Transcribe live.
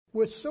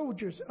with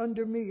soldiers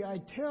under me. I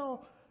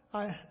tell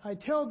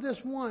this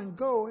one,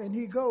 go, and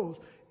he goes.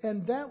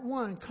 And that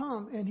one,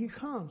 come, and he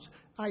comes.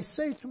 I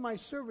say to my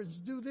servants,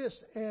 do this,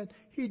 and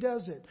he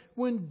does it.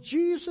 When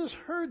Jesus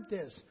heard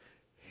this,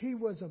 he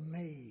was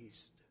amazed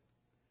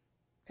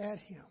at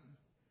him.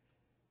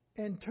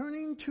 And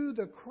turning to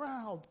the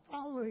crowd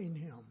following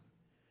him,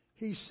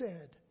 he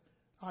said,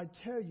 I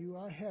tell you,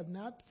 I have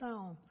not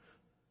found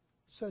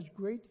such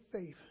great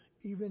faith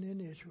even in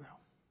Israel.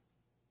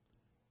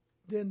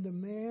 Then the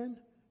man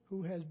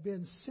who has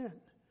been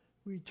sent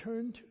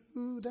returned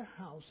to the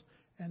house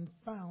and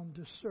found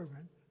the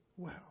servant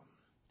well.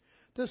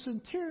 The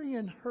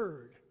centurion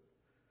heard.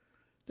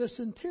 The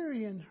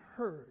centurion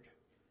heard.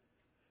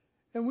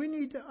 And we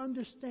need to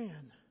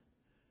understand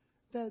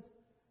that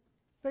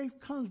faith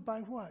comes by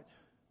what?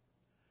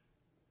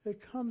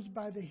 It comes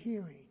by the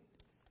hearing.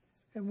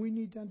 And we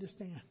need to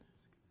understand.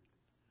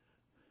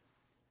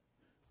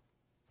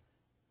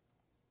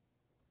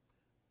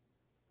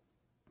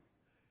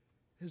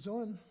 Is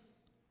on.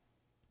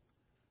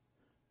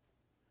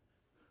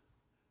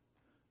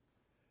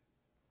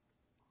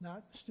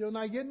 Still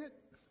not getting it?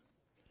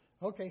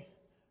 Okay,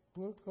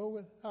 we'll go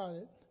without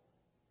it.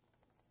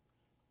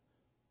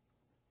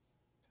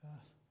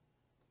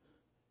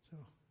 So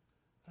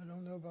I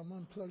don't know if I'm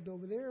unplugged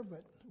over there,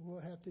 but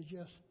we'll have to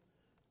just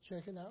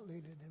check it out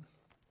later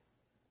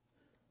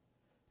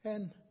then.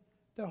 And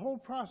the whole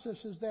process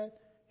is that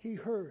he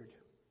heard.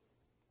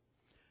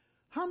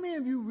 How many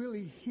of you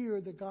really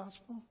hear the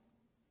gospel?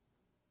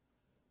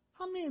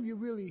 How many of you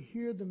really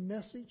hear the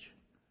message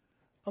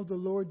of the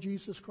Lord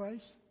Jesus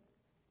Christ?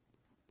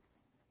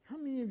 How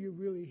many of you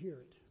really hear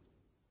it?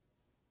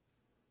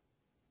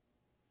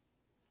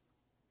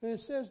 And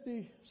it says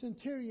the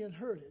centurion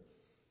heard it.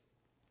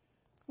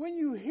 When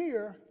you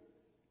hear,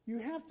 you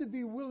have to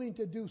be willing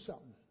to do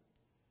something.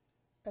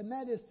 And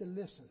that is to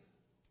listen.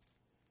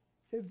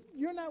 If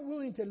you're not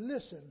willing to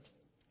listen,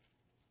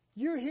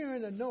 you're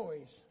hearing a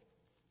noise,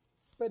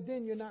 but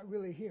then you're not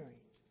really hearing.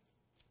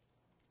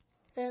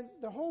 And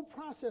the whole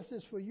process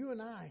is for you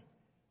and I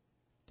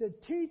to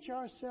teach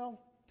ourselves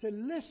to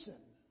listen.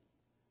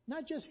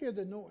 Not just hear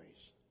the noise,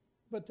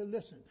 but to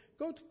listen.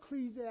 Go to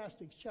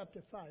Ecclesiastes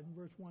chapter 5 and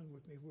verse 1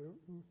 with me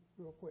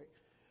real quick.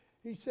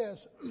 He says,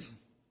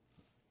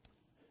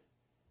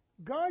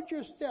 guard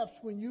your steps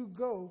when you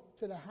go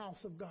to the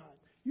house of God.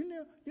 You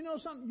know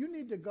something? You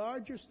need to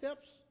guard your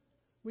steps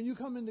when you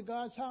come into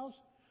God's house.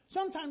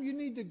 Sometimes you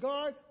need to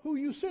guard who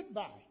you sit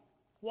by.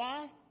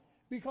 Why?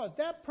 Because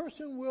that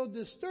person will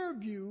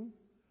disturb you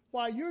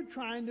while you're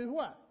trying to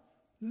what?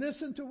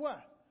 Listen to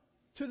what?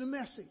 To the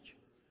message.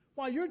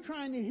 While you're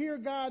trying to hear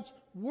God's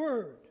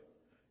word,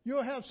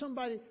 you'll have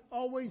somebody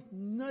always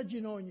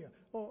nudging on you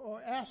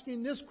or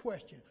asking this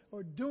question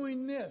or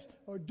doing this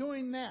or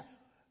doing that.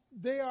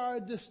 They are a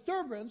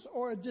disturbance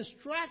or a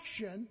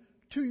distraction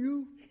to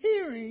you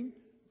hearing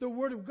the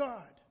word of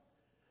God.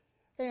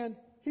 And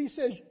he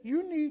says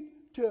you need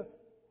to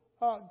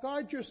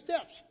guard your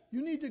steps.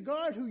 You need to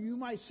guard who you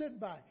might sit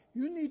by.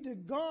 You need to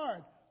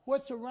guard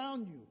what's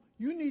around you.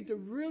 You need to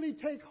really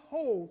take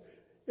hold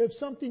if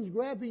something's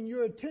grabbing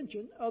your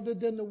attention other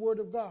than the Word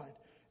of God.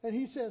 And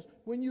he says,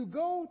 when you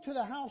go to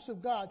the house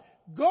of God,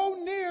 go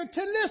near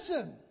to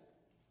listen.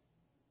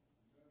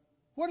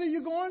 What are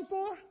you going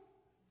for?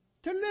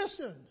 To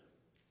listen.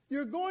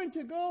 You're going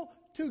to go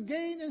to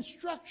gain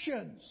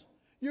instructions.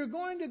 You're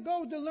going to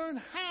go to learn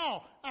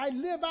how I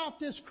live out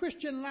this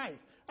Christian life.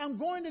 I'm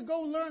going to go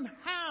learn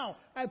how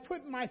I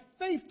put my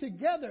faith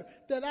together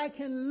that I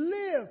can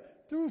live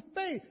through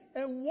faith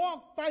and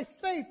walk by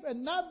faith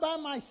and not by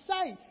my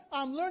sight.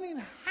 I'm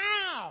learning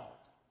how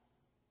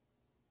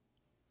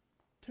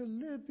to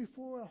live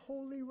before a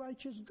holy,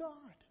 righteous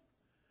God.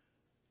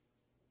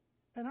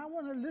 And I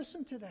want to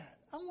listen to that.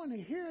 I want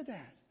to hear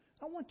that.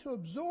 I want to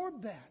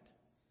absorb that.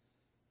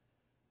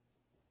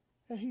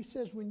 And he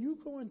says, when you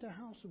go into the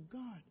house of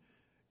God,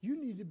 you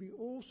need to be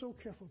oh so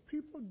careful.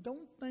 People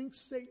don't think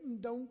Satan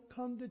don't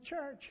come to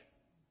church.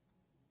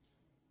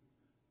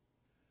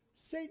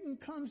 Satan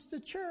comes to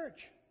church.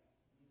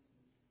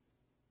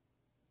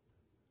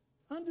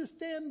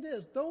 Understand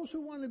this. Those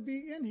who want to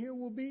be in here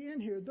will be in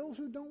here. Those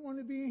who don't want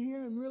to be in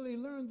here and really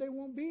learn, they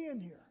won't be in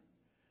here.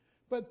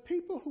 But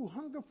people who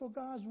hunger for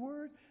God's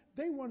word,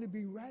 they want to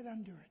be right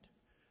under it.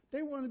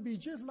 They want to be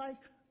just like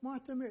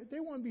Martha and Mary. They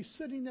want to be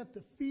sitting at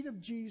the feet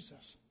of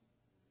Jesus.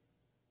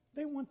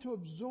 They want to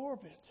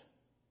absorb it.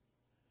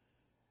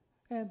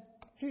 And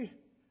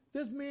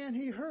this man,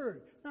 he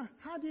heard. Now,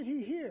 how did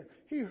he hear?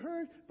 He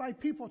heard by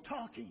people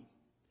talking.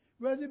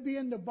 Whether it be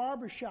in the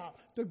barbershop,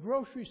 the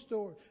grocery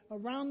store,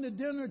 around the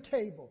dinner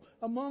table,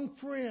 among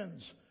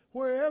friends,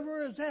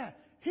 wherever it's at.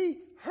 He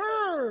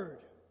heard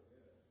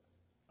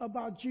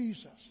about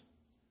Jesus.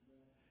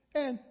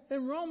 And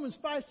in Romans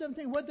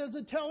 5:17, what does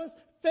it tell us?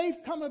 Faith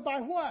cometh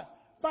by what?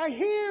 By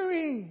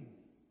hearing.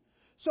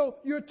 So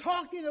you're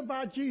talking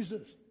about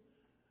Jesus.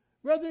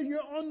 Whether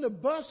you're on the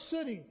bus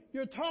sitting,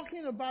 you're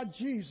talking about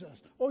Jesus,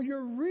 or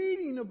you're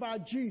reading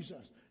about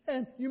Jesus.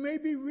 And you may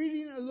be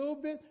reading a little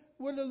bit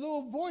with a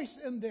little voice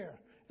in there.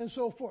 and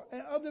so forth.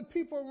 And other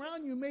people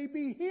around you may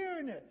be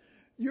hearing it.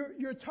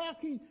 You're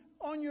talking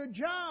on your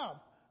job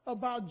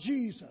about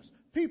Jesus.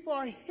 People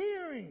are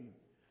hearing.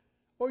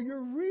 Or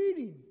you're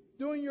reading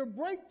during your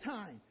break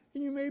time.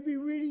 And you may be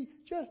reading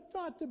just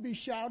not to be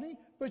shouting,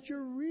 but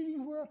you're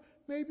reading where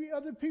maybe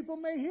other people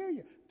may hear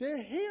you.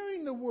 They're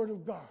hearing the Word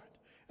of God.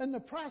 And the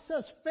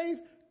process, faith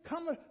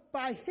cometh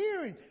by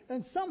hearing.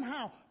 And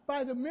somehow,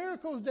 by the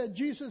miracles that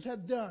Jesus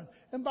have done,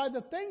 and by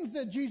the things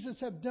that Jesus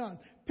have done,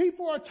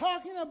 people are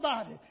talking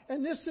about it.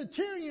 And this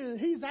centurion,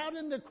 he's out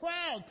in the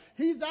crowd.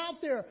 He's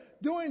out there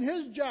doing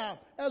his job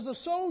as a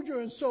soldier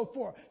and so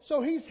forth.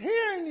 So he's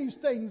hearing these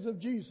things of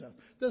Jesus.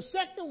 The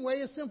second way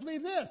is simply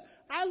this.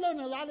 I learn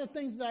a lot of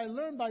things that I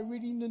learned by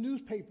reading the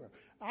newspaper.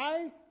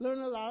 I learn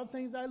a lot of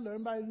things I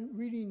learned by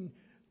reading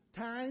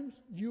Times,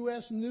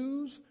 U.S.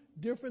 News,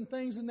 different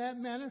things in that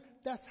manner.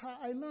 That's how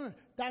I learned.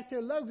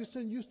 Dr.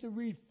 Lugerson used to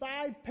read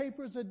 5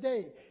 papers a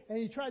day, and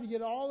he tried to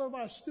get all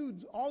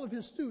of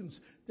his students,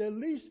 to at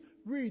least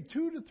read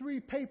 2 to 3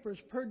 papers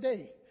per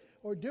day,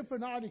 or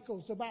different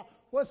articles about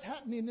what's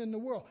happening in the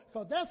world.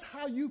 Because that's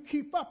how you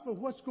keep up with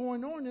what's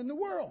going on in the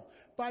world.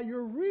 By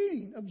your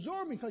reading,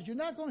 absorbing, because you're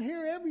not going to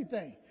hear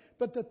everything.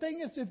 But the thing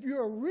is, if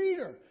you're a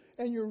reader,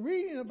 and you're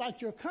reading about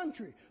your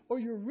country, or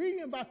you're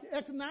reading about the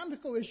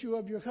economical issue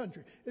of your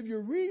country, if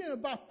you're reading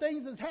about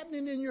things that's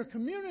happening in your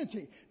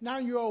community, now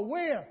you're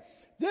aware.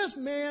 This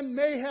man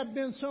may have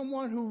been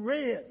someone who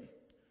read.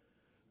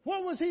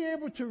 What was he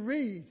able to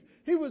read?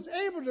 He was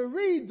able to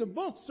read the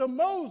books of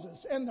Moses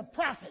and the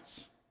prophets.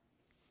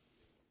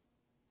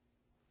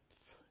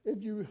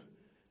 If you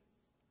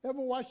ever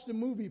watched the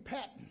movie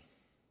Patton,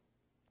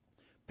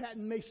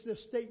 Patton makes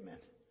this statement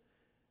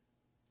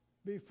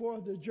before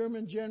the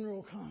German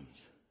general comes.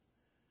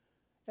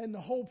 And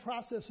the whole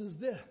process is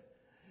this.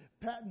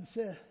 Patton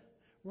said,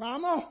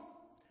 Ramo,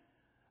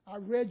 I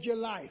read your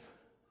life.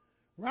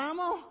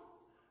 Ramo,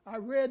 I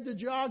read the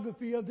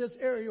geography of this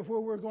area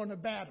where we're going to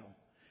battle.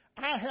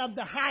 I have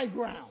the high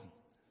ground.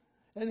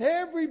 And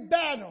every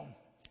battle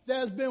that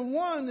has been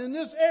won in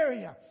this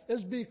area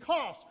is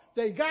because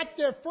they got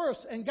there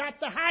first and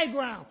got the high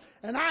ground.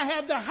 And I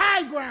have the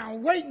high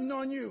ground waiting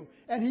on you.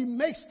 And he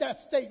makes that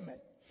statement.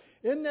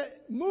 In the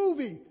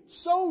movie,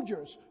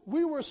 Soldiers,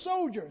 we were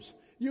soldiers.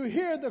 You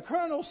hear the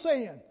colonel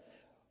saying,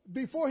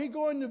 before he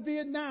go into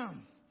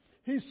Vietnam,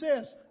 he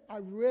says, I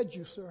read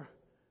you, sir.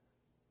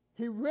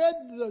 He read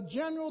the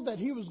general that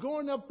he was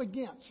going up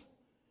against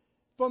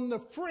from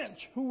the French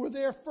who were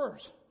there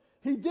first.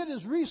 He did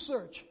his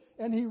research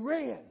and he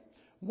read.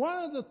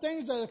 One of the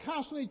things that it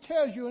constantly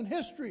tells you in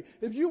history,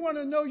 if you want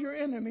to know your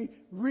enemy,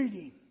 read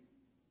him.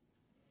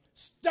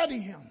 Study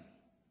him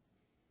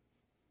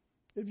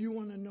if you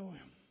want to know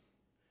him.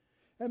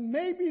 And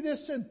maybe the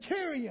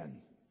centurion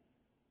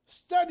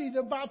studied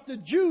about the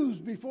Jews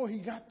before he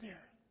got there.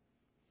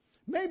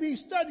 Maybe he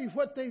studied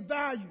what they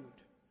valued.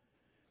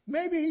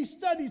 Maybe he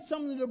studied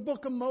some of the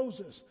book of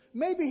Moses.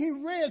 Maybe he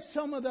read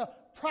some of the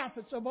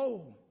prophets of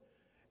old.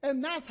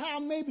 And that's how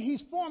maybe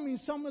he's forming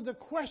some of the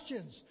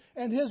questions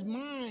in his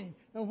mind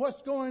and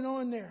what's going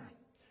on there.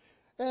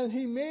 And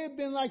he may have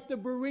been like the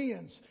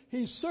Bereans.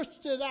 He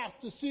searched it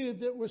out to see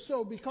if it was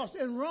so. Because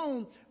in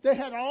Rome, they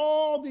had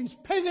all these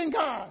pagan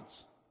gods.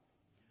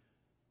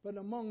 But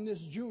among this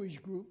Jewish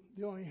group,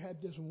 they only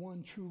had this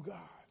one true God.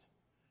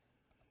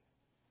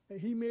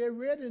 And he may have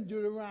read in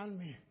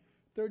Deuteronomy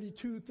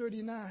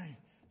 32:39,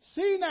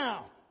 see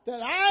now that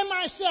I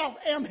myself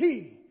am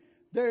he.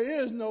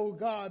 There is no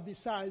God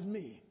besides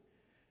me.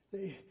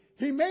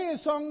 He may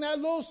have sung that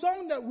little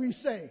song that we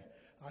sing.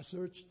 I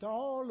searched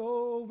all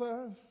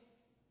over.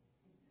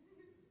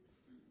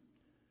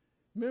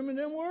 Remember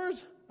them words?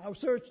 I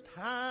searched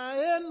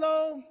high and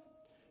low.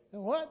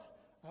 And what?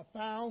 I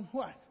found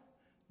what?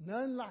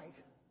 None like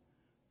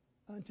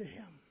unto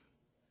him.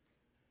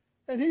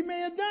 And he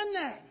may have done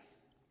that.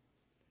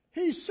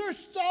 He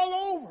searched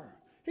all over.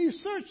 He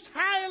searched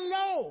high and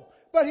low.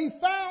 But he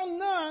found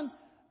none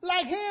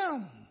like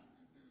him.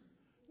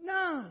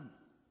 None.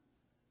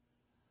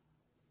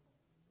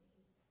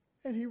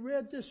 And he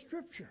read this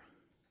scripture.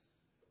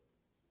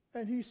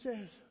 And he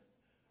says,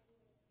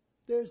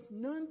 there's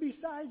none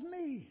besides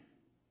me.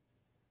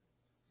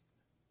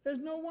 There's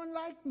no one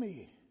like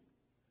me.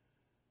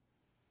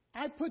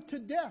 I put to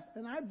death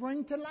and I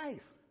bring to life.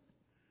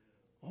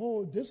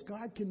 Oh, this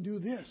God can do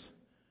this.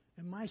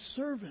 And my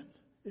servant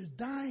is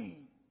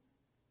dying.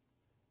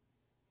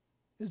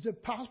 Is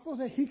it possible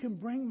that he can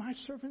bring my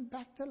servant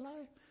back to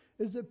life?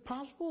 Is it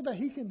possible that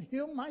he can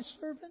heal my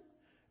servant?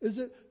 Is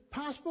it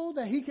possible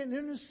that he can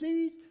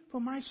intercede for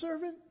my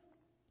servant?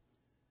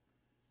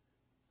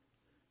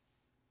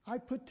 I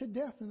put to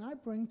death and I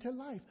bring to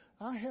life.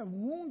 I have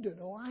wounded,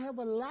 or I have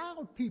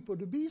allowed people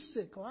to be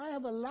sick, or I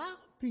have allowed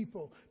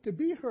people to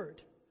be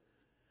hurt.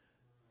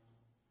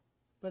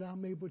 But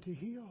I'm able to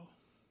heal.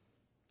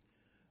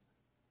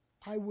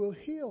 I will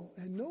heal,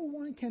 and no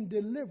one can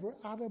deliver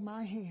out of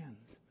my hands.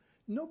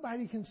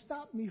 nobody can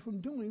stop me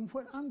from doing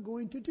what I'm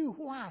going to do.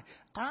 Why?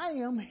 I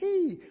am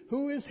He.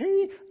 Who is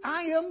He?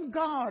 I am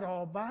God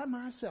all by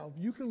myself.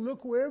 You can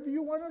look wherever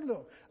you want to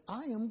look.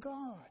 I am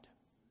God.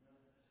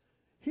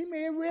 He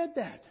may have read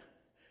that,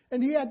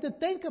 and he had to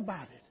think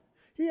about it.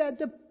 He had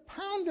to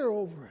ponder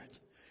over it.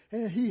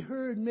 And he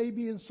heard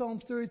maybe in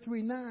Psalms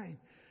 33:9,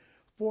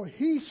 for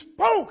He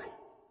spoke,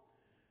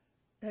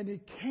 and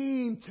it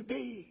came to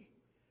be.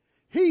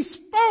 He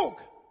spoke,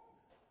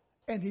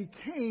 and He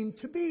came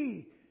to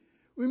be.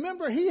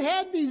 Remember, he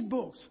had these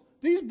books.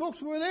 These books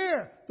were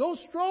there. Those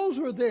scrolls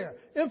were there.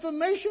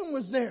 Information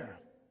was there.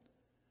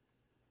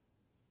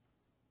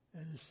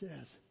 And it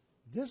says,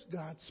 this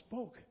God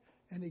spoke,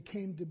 and it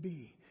came to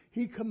be.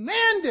 He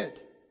commanded,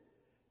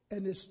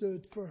 and it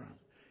stood firm.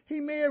 He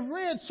may have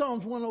read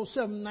Psalms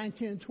 107,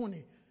 19 and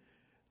 20.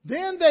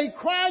 Then they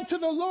cried to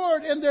the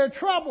Lord in their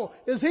trouble.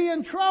 Is He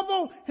in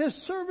trouble? His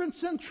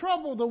servant's in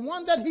trouble. The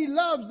one that He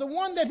loves, the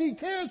one that He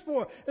cares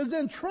for is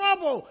in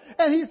trouble.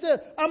 And He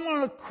said, I'm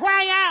going to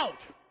cry out.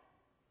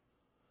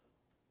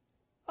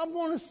 I'm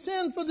going to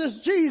send for this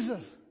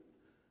Jesus.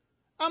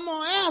 I'm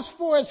going to ask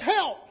for His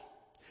help.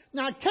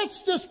 Now catch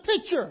this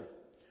picture.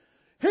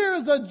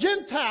 Here's a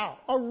Gentile,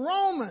 a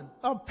Roman,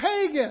 a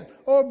pagan,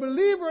 or a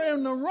believer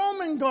in the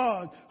Roman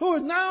God who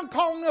is now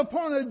calling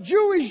upon a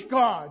Jewish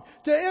God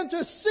to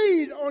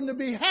intercede on the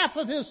behalf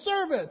of his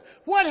servant.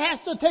 What has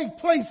to take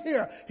place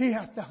here? He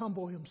has to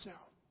humble himself.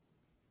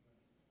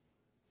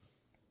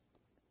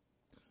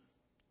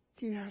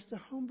 He has to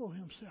humble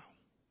himself.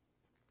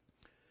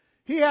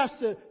 He has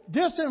to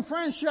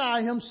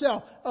disenfranchise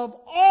himself of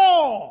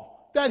all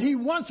that he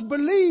once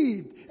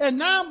believed and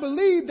now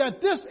believe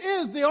that this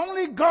is the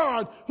only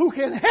God who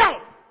can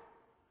help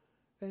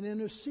and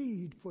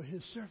intercede for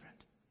His servant.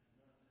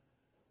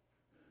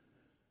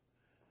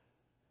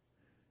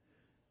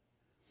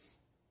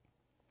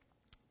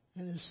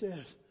 And it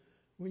says,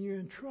 when you're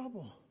in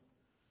trouble,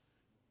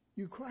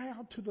 you cry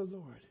out to the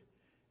Lord.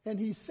 And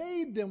He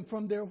saved them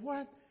from their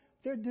what?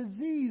 Their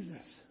diseases.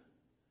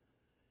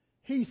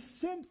 He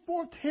sent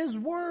forth His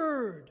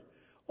word.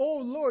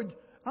 Oh Lord,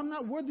 I'm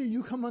not worthy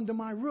you come under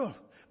my roof,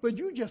 but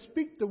you just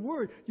speak the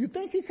word. You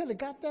think He could have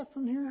got that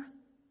from here?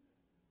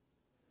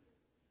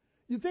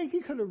 You think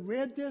He could have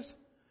read this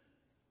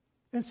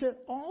and said,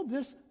 all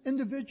this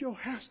individual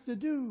has to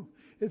do,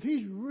 if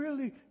he's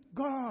really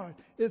God,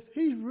 if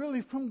he's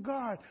really from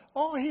God,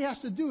 all he has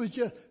to do is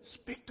just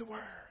speak the word.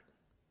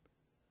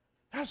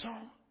 That's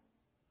all.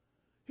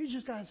 He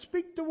just got to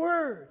speak the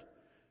word,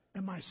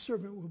 and my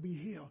servant will be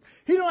healed.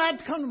 He don't have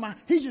to come to my,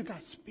 he just got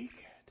to speak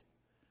it.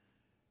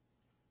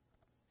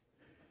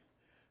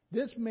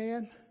 This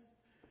man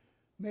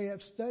may have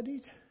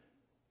studied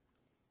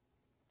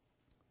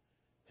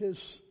his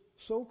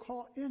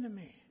so-called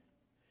enemy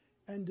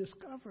and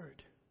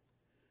discovered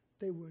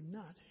they were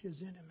not his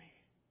enemy.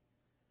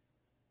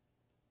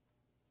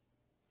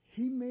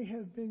 He may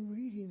have been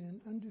reading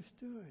and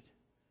understood.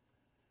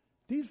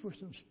 These were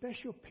some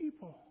special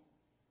people.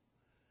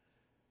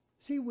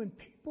 See, when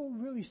people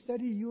really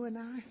study you and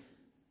I,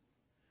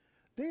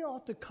 they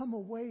ought to come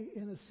away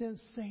in a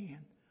sense saying,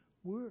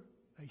 we're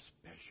a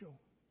special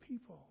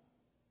people.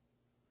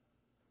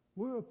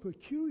 We're a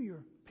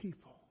peculiar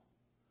people.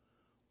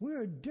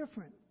 We're a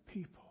different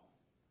people.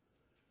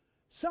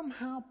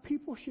 Somehow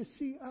people should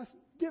see us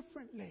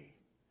differently.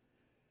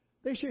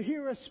 They should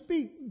hear us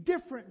speak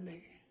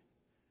differently.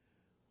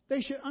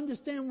 They should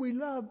understand we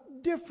love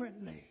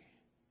differently.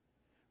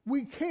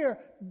 We care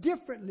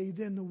differently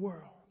than the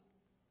world.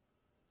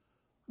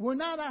 We're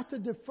not out to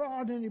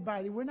defraud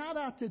anybody. We're not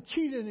out to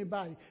cheat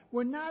anybody.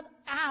 We're not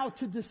out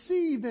to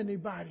deceive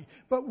anybody.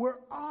 But we're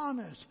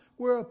honest.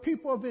 We're a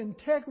people of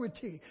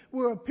integrity.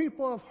 We're a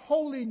people of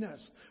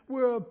holiness.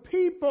 We're a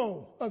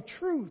people of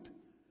truth.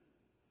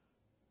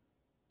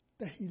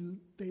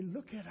 They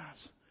look at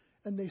us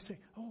and they say,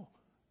 oh,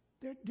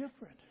 they're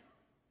different.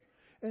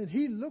 And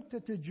he looked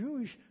at the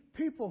Jewish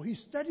people. He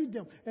studied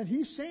them. And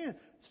he's saying,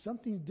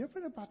 something's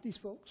different about these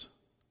folks.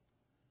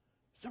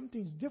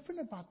 Something's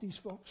different about these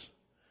folks.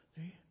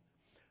 See?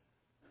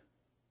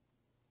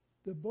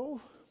 They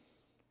both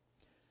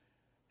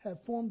have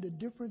formed a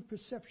different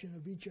perception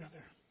of each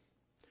other.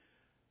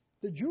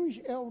 The Jewish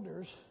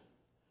elders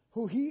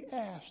who he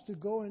asked to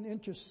go and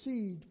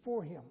intercede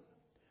for him.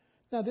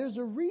 Now there's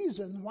a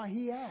reason why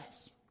he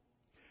asked.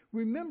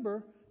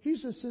 Remember,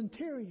 he's a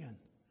centurion.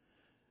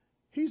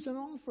 He's an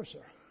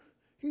officer.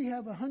 He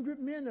have 100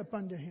 men up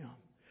under him.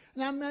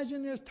 And I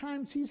imagine there's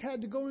times he's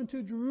had to go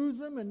into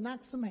Jerusalem and knock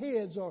some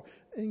heads, or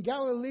in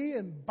Galilee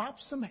and bop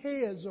some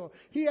heads, or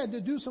he had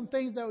to do some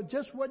things that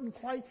just wasn't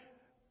quite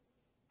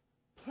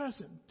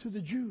pleasant to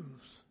the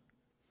Jews.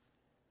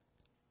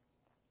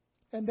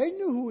 And they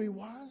knew who he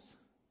was.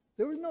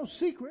 There was no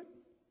secret.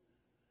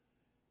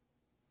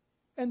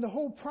 And the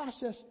whole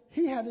process,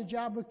 he had a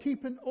job of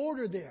keeping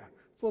order there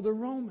for the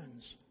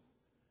Romans.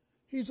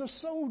 He's a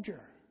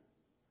soldier.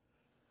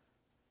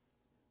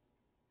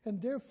 And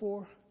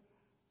therefore,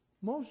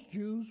 most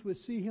Jews would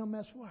see him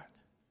as what?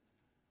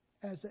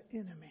 As an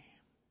enemy.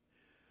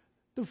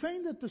 The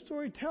thing that the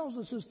story tells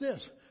us is this,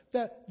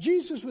 that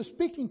Jesus was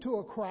speaking to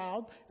a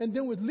crowd and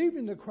then was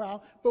leaving the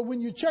crowd. But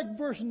when you check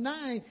verse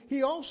 9,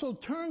 he also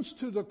turns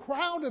to the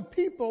crowd of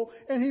people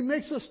and he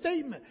makes a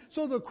statement.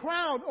 So the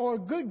crowd, or a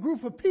good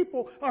group of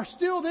people, are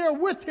still there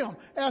with him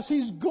as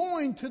he's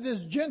going to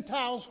this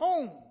Gentile's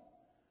home.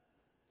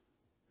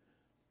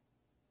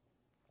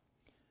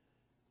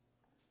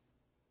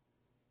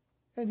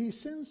 And he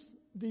sends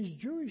these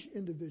Jewish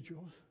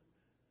individuals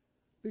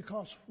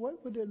because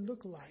what would it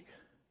look like?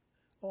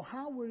 Or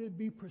how would it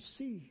be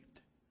perceived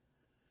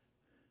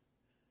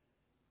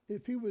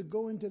if he would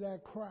go into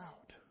that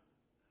crowd?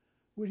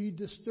 Would he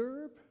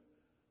disturb?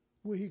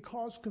 Would he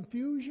cause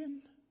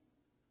confusion?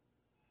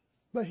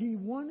 But he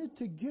wanted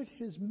to get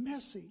his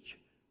message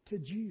to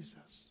Jesus.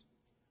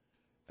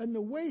 And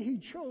the way he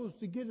chose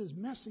to get his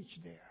message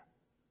there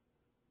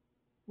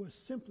was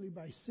simply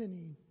by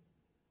sending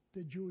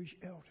the Jewish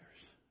elders.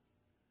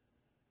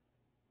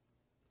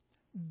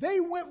 They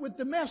went with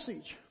the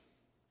message,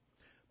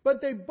 but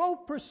they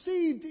both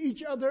perceived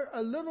each other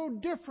a little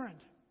different.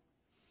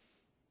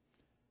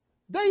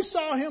 They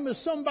saw him as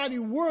somebody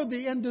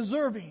worthy and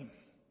deserving.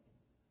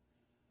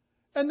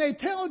 And they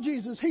tell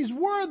Jesus, he's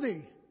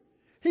worthy.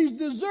 He's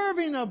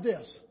deserving of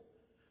this.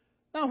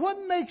 Now, what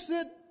makes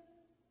it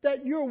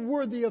that you're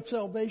worthy of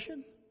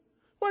salvation?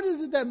 What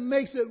is it that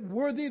makes it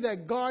worthy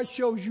that God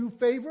shows you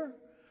favor?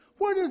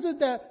 What is it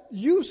that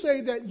you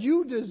say that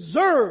you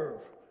deserve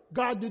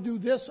God to do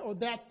this or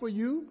that for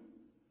you?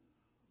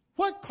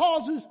 What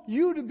causes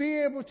you to be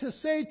able to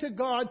say to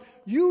God,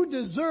 you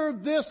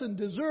deserve this and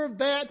deserve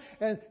that,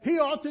 and He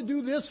ought to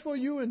do this for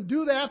you and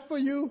do that for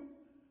you?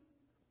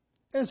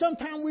 And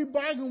sometimes we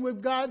bargain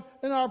with God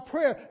in our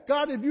prayer.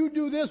 God, if you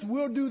do this,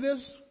 we'll do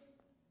this.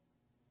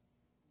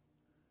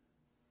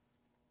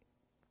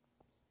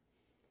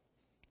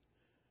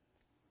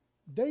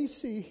 They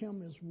see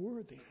Him as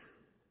worthy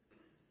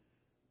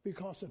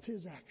because of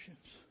His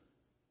actions.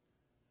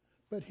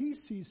 But He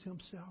sees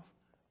Himself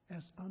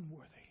as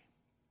unworthy.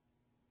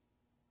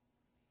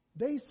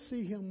 They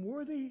see Him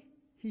worthy,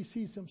 He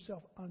sees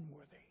Himself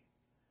unworthy.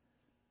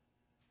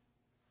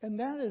 And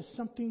that is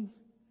something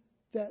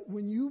that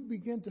when you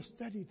begin to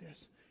study this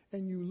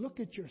and you look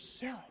at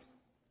yourself,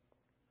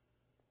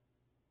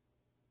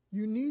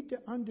 you need to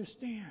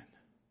understand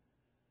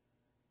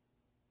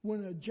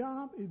when a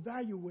job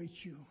evaluates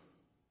you,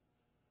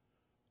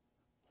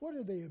 what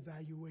are they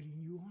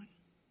evaluating you on?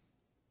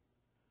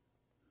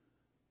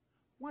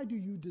 Why do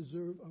you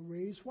deserve a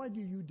raise? Why do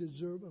you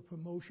deserve a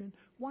promotion?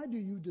 Why do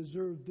you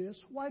deserve this?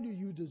 Why do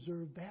you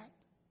deserve that?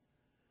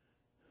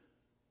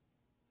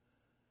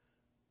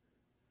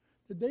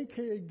 The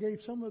daycare gave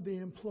some of the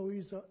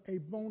employees a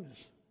bonus.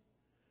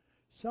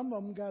 Some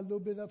of them got a little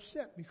bit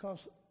upset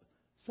because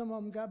some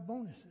of them got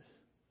bonuses.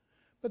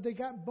 But they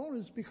got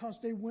bonus because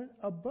they went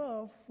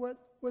above what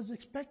was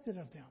expected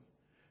of them.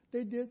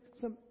 They did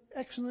some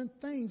excellent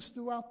things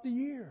throughout the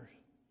year.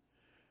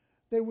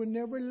 They were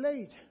never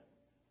late.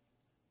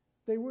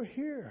 They were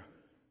here.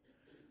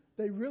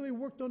 They really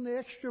worked on the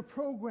extra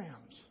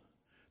programs.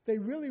 They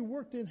really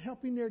worked in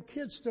helping their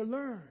kids to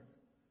learn.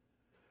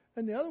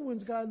 And the other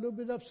ones got a little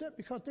bit upset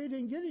because they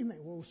didn't get anything.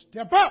 Well,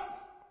 step up.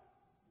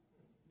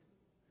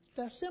 It's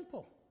that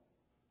simple.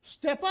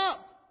 Step up.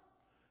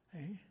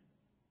 Okay?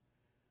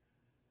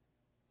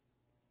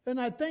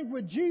 And I think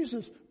with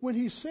Jesus, when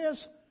He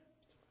says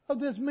of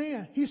this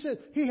man, He said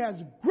he has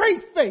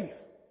great faith.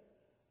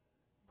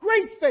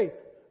 Great faith.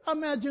 I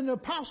imagine the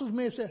apostles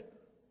may have said,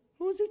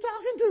 who's he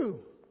talking to?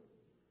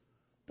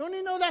 Don't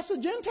he know that's a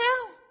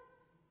Gentile?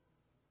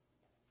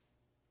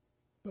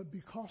 But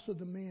because of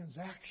the man's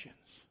actions.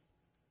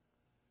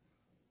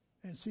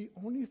 And see,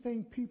 only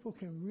thing people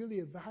can really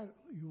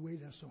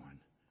evaluate us on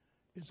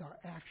is our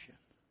action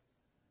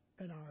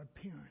and our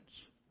appearance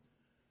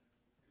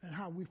and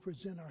how we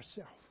present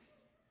ourselves.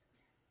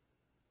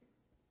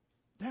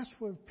 That's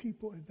where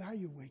people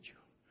evaluate you.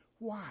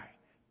 Why?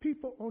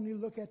 People only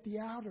look at the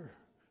outer.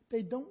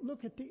 They don't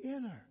look at the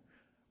inner.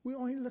 We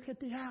only look at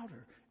the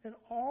outer. And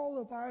all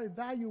of our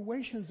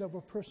evaluations of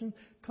a person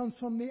comes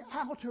from the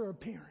outer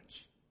appearance,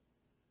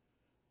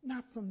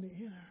 not from the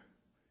inner,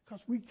 because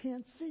we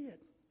can't see it.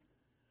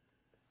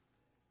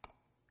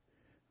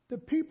 The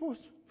people's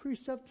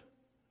precept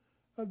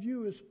of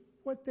you is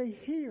what they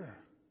hear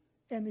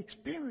and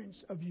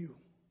experience of you.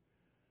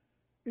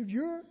 If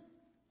your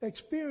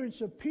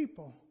experience of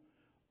people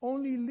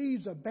only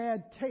leaves a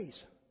bad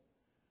taste,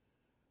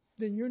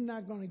 then you're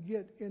not going to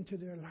get into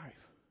their life.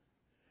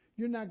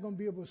 You're not going to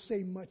be able to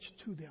say much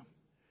to them.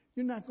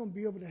 You're not going to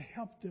be able to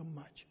help them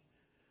much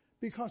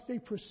because they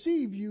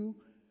perceive you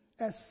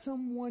as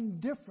someone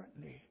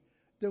differently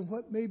than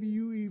what maybe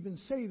you even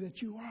say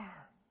that you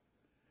are.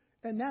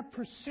 And that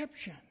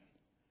perception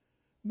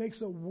makes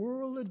a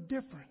world of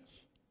difference.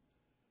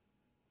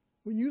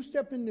 When you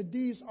step into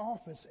Dee's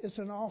office, it's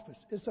an office.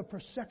 It's a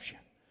perception.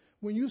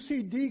 When you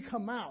see Dee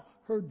come out,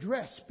 her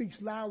dress speaks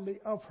loudly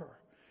of her.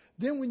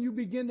 Then when you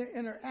begin to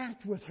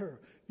interact with her,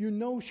 you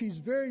know she's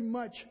very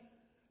much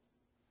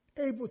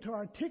able to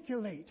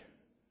articulate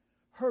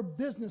her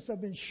business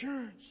of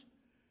insurance.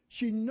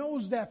 She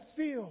knows that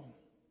feel.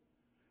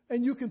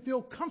 And you can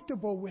feel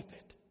comfortable with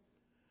it.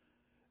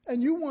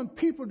 And you want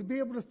people to be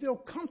able to feel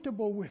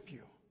comfortable with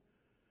you.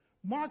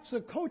 Mark's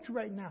a coach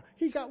right now.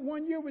 He got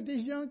 1 year with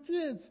these young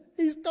kids.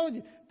 He's told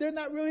you they're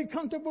not really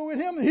comfortable with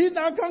him, and he's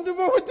not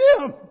comfortable with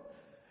them.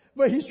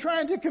 But he's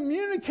trying to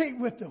communicate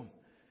with them.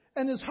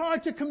 And it's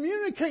hard to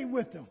communicate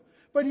with them.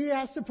 But he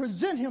has to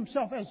present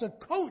himself as a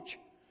coach.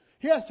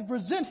 He has to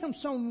present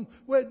himself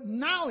with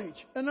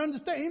knowledge and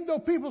understand, even though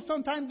people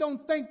sometimes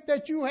don't think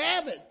that you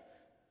have it.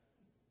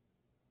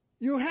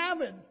 You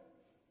have it.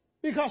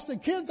 Because the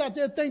kids out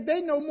there think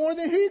they know more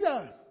than he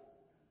does.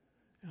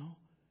 You know?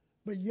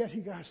 But yet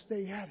he got to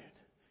stay at it.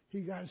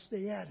 He got to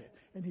stay at it.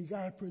 And he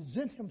got to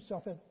present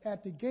himself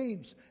at the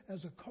games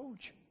as a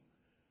coach.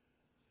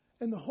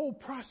 And the whole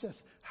process,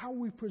 how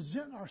we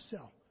present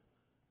ourselves,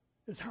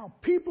 is how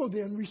people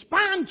then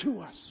respond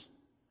to us.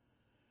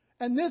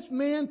 And this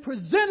man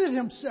presented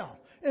himself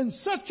in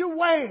such a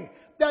way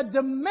that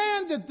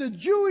demanded the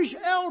Jewish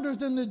elders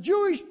and the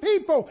Jewish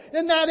people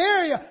in that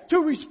area to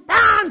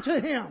respond to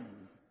him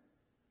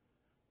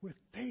with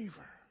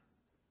favor.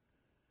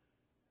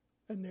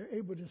 And they're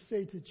able to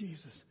say to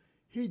Jesus,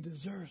 he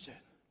deserves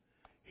it.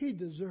 He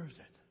deserves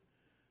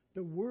it.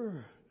 The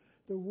word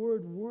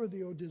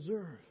worthy or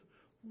deserve.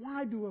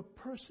 Why do a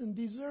person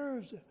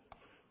deserve it?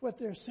 What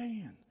they're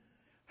saying.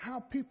 How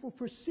people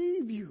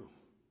perceive you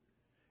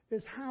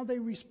is how they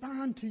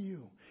respond to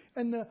you.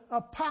 And the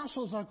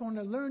apostles are going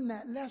to learn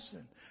that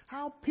lesson.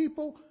 How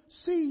people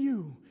see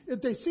you.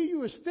 If they see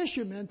you as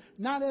fishermen,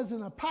 not as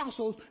an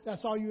apostle,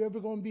 that's all you're ever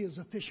going to be as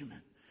a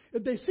fisherman.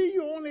 If they see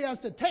you only as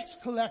the tax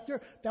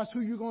collector, that's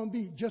who you're going to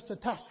be, just a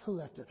tax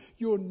collector.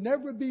 You'll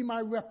never be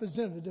my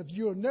representative.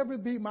 You'll never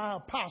be my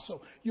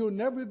apostle. You'll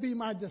never be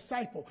my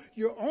disciple.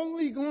 You're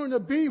only going to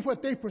be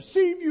what they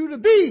perceive you to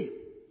be.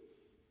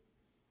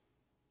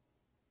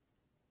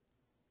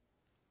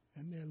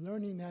 And they're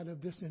learning that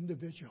of this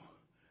individual.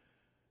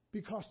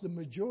 Because the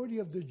majority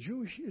of the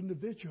Jewish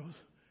individuals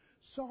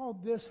saw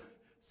this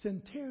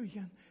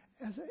centurion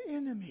as an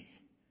enemy.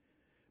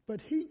 But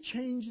he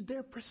changed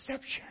their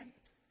perception.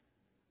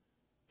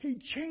 He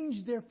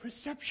changed their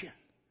perception.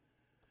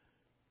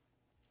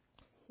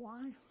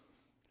 Why?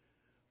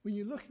 When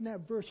you're looking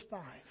at verse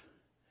 5,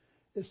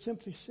 it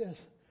simply says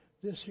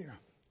this here.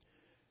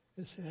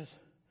 It says,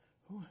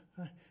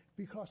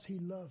 because he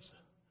loves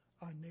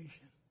our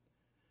nation.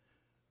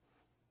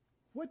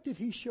 What did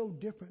he show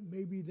different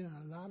maybe than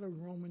a lot of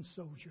Roman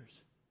soldiers?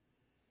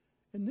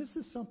 And this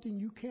is something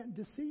you can't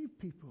deceive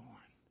people on.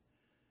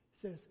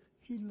 It says,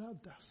 he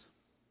loved us.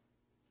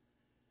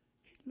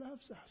 He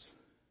loves us.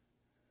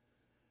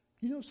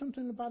 You know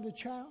something about a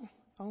child?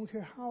 I don't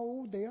care how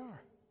old they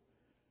are.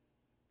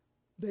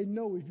 They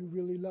know if you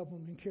really love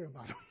them and care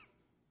about them.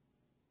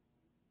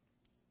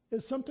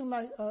 It's something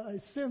like a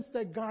sense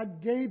that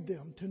God gave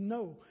them to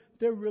know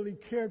they're really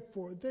cared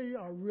for. They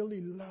are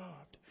really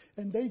loved.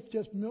 And they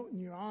just melt in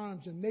your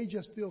arms and they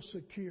just feel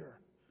secure.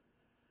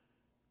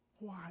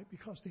 Why?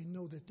 Because they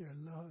know that they're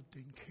loved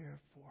and cared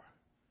for.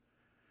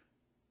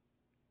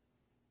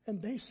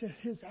 And they said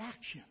his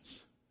actions,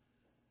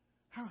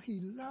 how he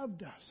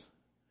loved us,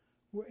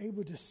 we're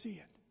able to see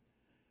it.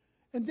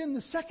 And then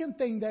the second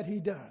thing that he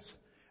does,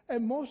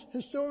 and most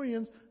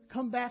historians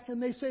come back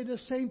and they say the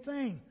same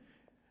thing.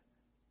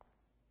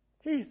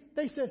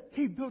 They said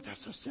he built us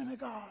a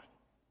synagogue.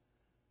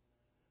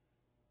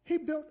 He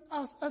built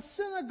us a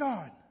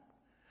synagogue.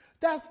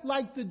 That's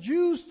like the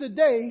Jews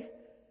today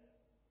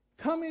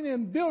coming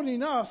and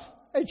building us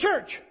a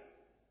church.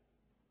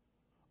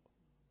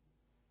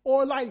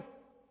 Or like,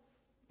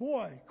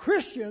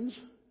 Christians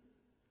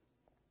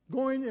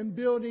going and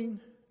building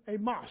a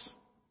mosque.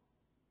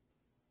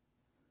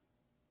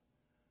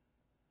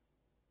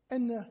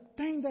 And the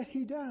thing that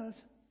he does,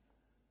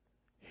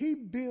 he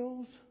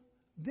builds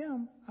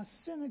them a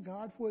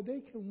synagogue where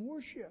they can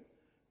worship,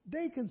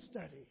 they can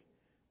study,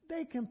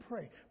 they can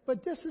pray.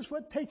 But this is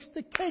what takes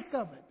the cake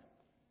of it.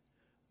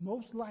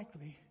 Most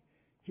likely,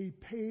 he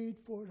paid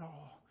for it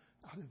all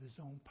out of his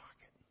own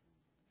pocket.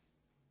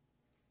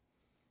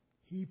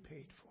 He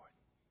paid for it.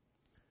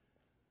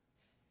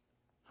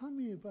 How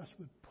many of us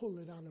would pull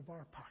it out of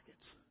our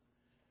pockets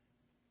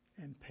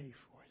and pay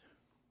for it?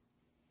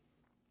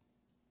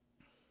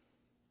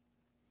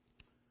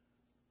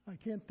 I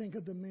can't think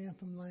of the man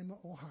from Lima,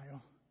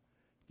 Ohio,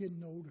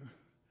 getting older.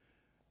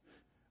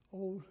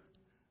 Old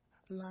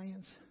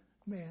Alliance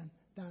man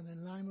down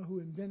in Lima who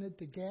invented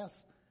the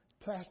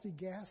plastic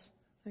gas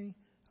thing.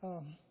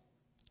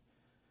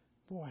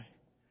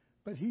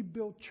 But he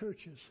built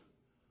churches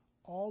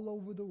all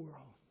over the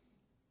world.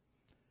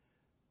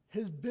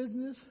 His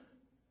business,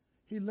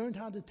 he learned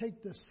how to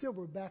take the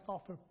silver back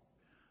off of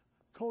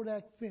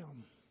Kodak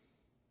film.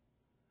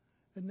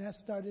 And that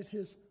started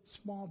his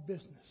small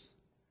business.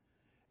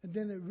 And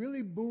then it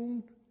really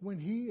boomed when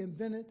he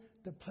invented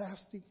the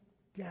plastic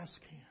gas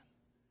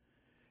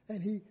can.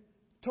 And he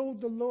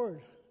told the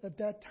Lord at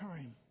that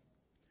time,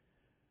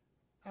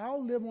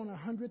 I'll live on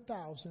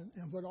 100,000,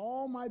 and what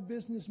all my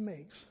business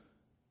makes,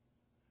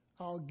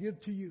 I'll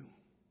give to you.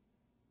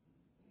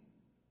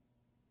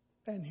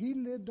 And he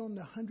lived on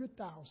the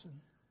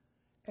 100,000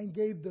 and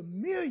gave the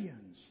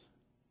millions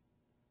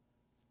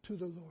to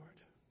the Lord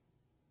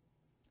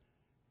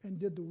and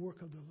did the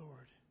work of the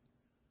Lord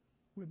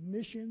with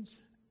missions.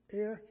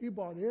 He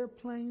bought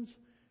airplanes.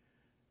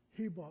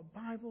 He bought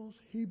Bibles.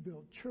 He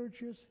built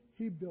churches.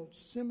 He built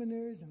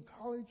seminaries and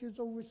colleges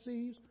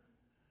overseas.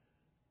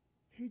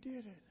 He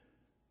did it.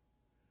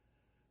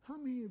 How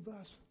many of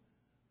us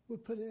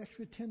would put an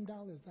extra $10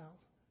 out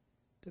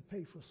to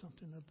pay for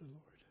something of the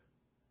Lord?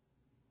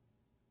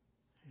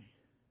 Hey.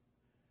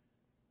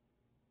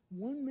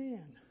 One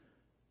man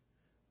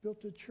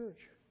built a church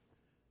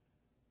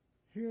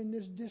here in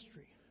this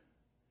district.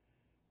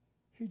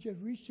 He just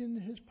reached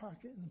into his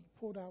pocket and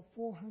pulled out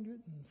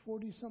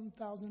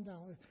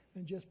 $440,000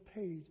 and just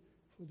paid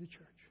for the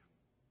church.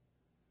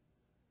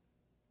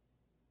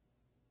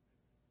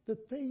 The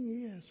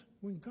thing is,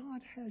 when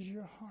God has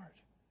your heart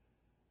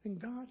and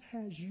God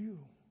has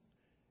you,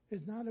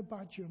 it's not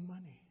about your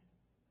money.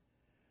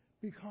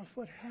 Because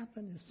what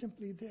happened is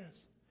simply this.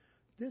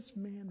 This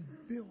man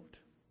built,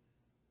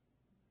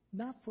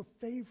 not for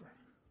favor,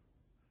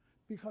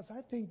 because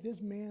I think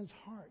this man's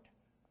heart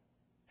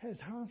has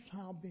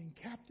somehow been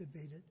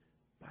captivated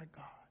by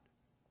God.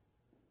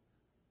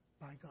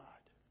 By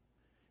God.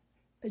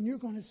 And you're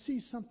going to see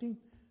something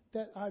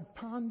that I've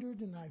pondered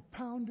and I've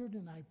pondered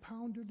and I've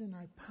pondered and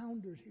I've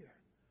pondered here.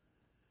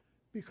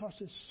 Because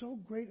it's so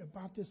great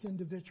about this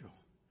individual.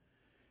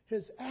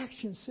 His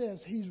action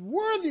says he's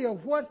worthy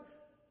of what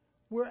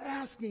we're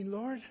asking,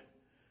 Lord.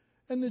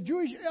 And the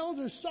Jewish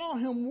elders saw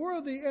him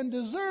worthy and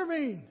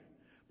deserving.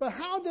 But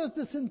how does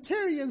the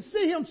centurion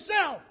see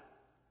himself?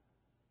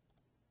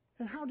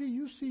 And how do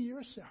you see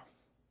yourself?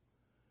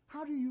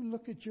 How do you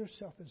look at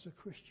yourself as a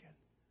Christian?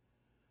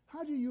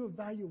 How do you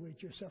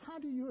evaluate yourself? How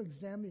do you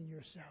examine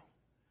yourself?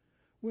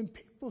 When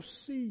people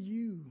see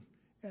you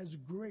as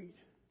great,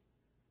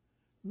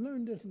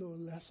 learn this little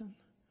lesson.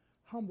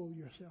 Humble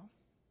yourself.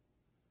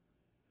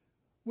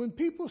 When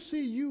people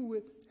see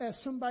you as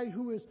somebody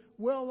who is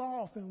well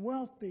off and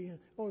wealthy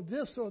or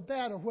this or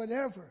that or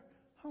whatever,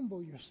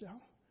 humble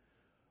yourself.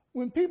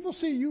 When people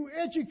see you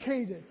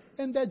educated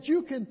and that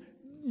you can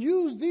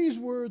use these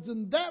words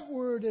and that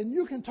word and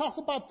you can talk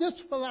about this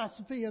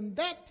philosophy and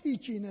that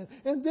teaching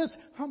and this,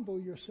 humble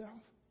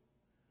yourself.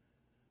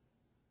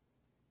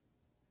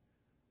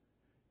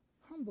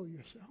 Humble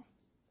yourself.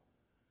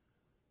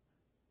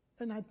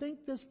 And I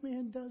think this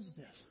man does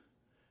this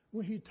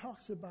when he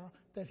talks about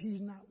that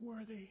he's not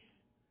worthy,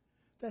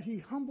 that he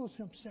humbles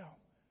himself.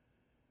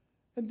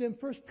 And then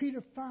 1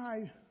 Peter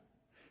 5,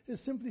 it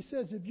simply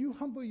says, if you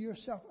humble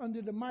yourself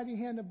under the mighty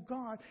hand of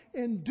God,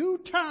 in due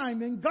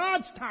time, in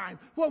God's time,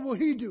 what will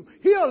He do?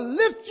 He'll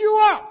lift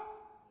you up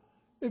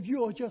if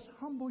you'll just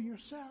humble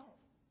yourself.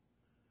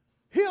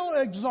 He'll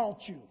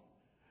exalt you.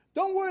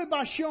 Don't worry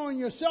about showing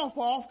yourself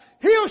off.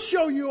 He'll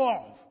show you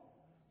off.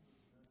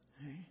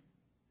 Okay?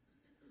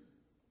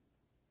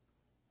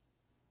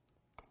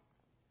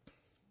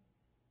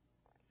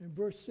 In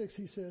verse 6,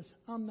 he says,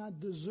 I'm not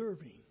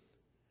deserving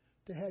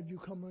to have you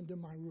come under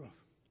my roof.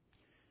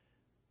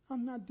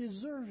 I'm not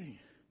deserving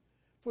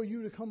for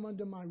you to come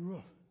under my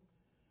roof.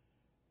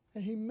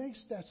 And he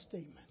makes that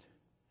statement.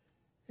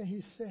 And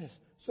he says,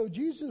 so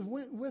Jesus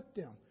went with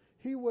them.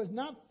 He was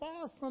not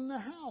far from the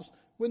house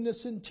when the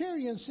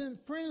centurion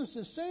sent friends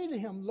to say to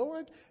him,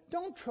 Lord,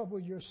 don't trouble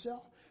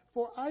yourself,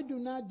 for I do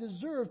not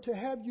deserve to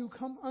have you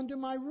come under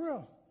my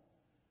roof.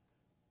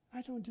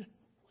 What's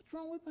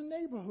wrong with my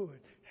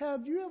neighborhood?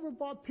 Have you ever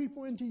brought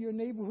people into your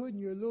neighborhood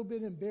and you're a little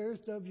bit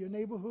embarrassed of your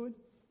neighborhood?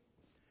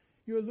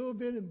 You're a little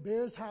bit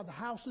embarrassed how the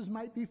houses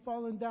might be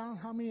falling down,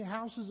 how many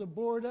houses are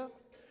boarded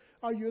up?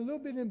 Are you a little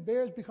bit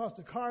embarrassed because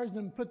the cars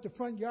done put the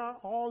front yard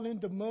all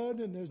into mud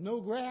and there's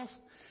no grass?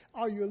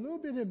 Are you a little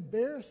bit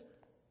embarrassed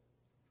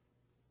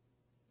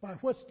by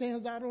what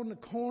stands out on the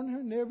corner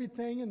and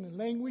everything and the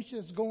language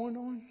that's going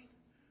on?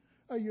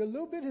 Are you a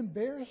little bit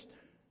embarrassed?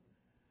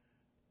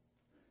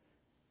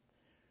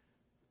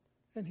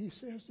 And he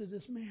says to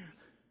this man,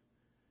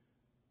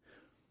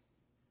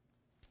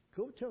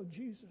 go tell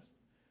Jesus,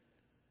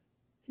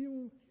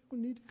 you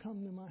don't need to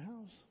come to my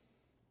house.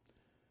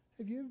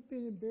 Have you ever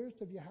been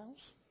embarrassed of your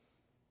house?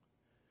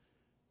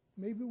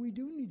 Maybe we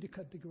do need to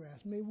cut the grass.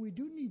 Maybe we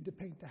do need to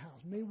paint the house.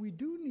 Maybe we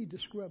do need to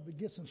scrub and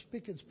get some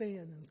spick and span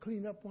and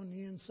clean up on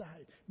the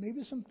inside.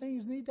 Maybe some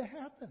things need to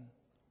happen.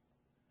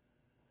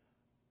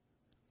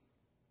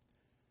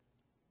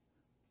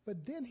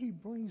 But then he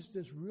brings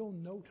this real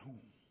note home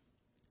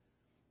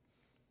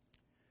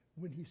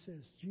when he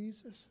says,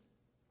 Jesus,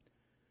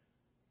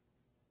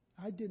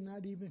 I did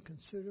not even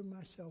consider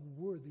myself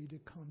worthy to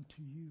come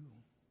to you.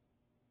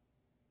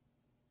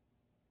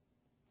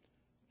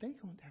 Think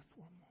on that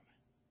for a moment.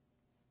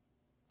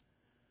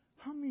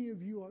 How many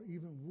of you are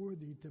even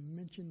worthy to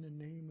mention the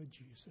name of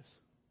Jesus?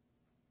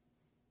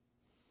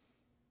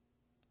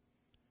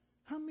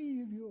 How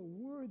many of you are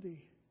worthy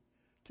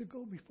to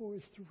go before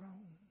His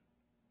throne?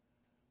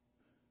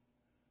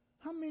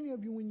 How many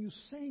of you, when you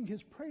sing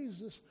His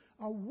praises,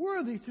 are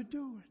worthy to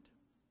do it?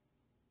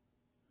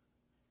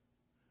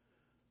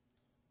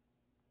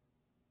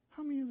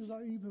 How many of us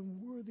are even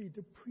worthy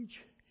to preach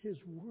His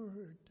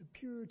Word, the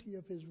purity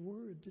of His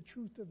Word, the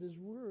truth of His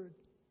Word,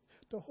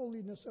 the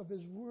holiness of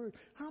His Word?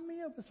 How many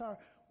of us are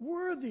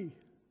worthy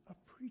of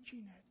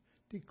preaching it,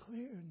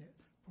 declaring it,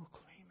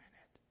 proclaiming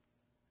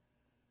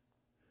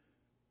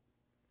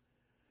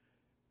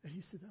it? And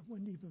he said, I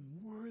wasn't even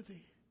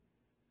worthy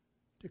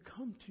to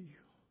come to you.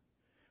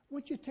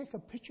 Would you take a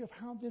picture of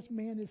how this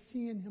man is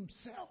seeing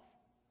himself?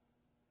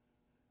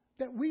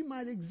 That we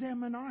might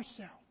examine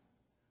ourselves.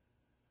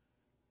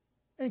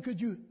 And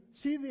could you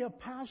see the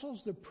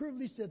apostles, the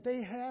privilege that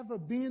they have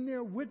of being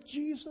there with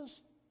Jesus?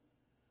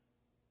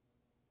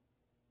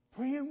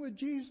 Praying with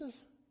Jesus?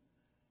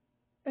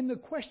 And the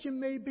question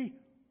may be,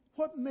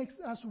 what makes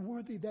us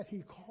worthy that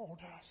He called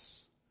us?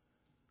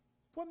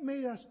 What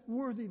made us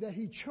worthy that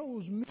He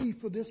chose me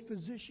for this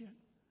position?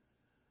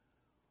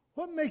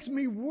 What makes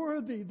me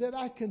worthy that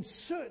I can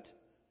sit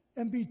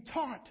and be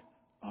taught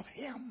of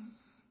Him?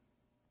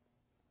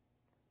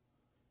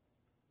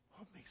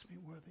 What makes me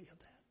worthy of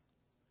that?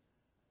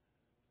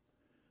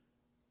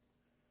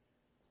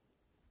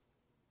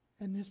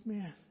 And this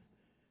man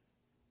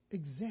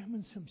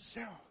examines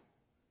himself.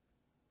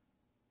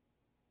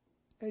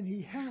 And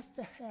he has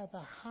to have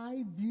a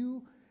high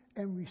view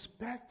and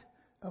respect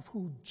of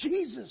who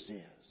Jesus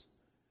is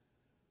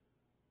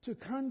to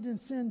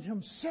condescend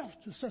himself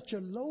to such a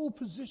low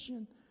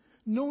position,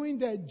 knowing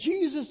that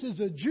Jesus is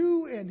a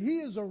Jew and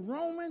he is a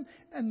Roman,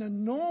 and the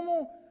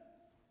normal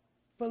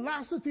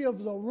philosophy of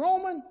the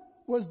Roman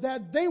was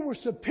that they were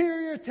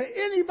superior to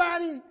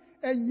anybody,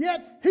 and yet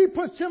he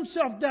puts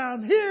himself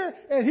down here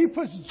and he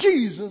puts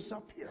Jesus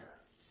up here.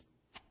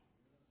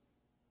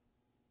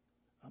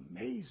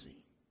 Amazing.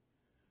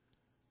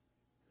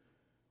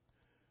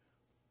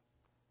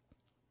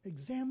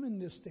 Examine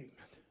this statement.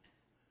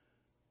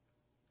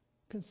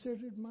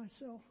 Considered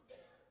myself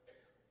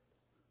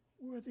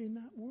worthy,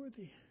 not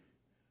worthy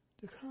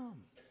to come.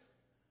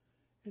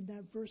 In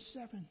that verse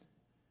 7,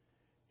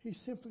 he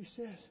simply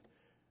says,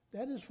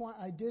 that is why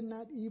I did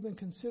not even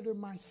consider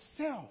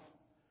myself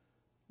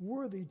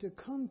worthy to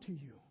come to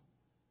you.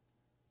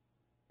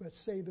 But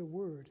say the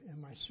word, and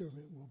my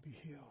servant will be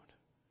healed.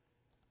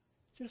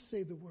 Just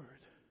say the word.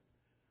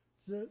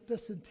 The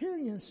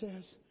centurion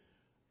says,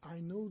 I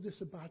know this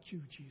about you,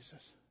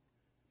 Jesus.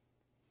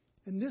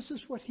 And this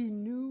is what he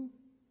knew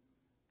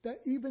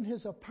that even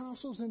his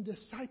apostles and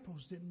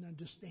disciples didn't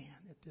understand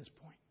at this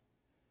point.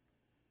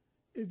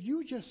 If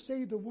you just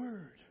say the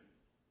word,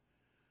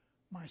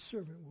 my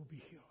servant will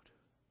be healed.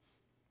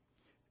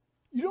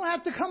 You don't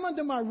have to come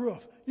under my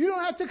roof. You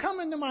don't have to come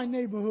into my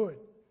neighborhood.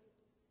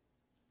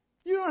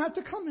 You don't have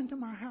to come into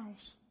my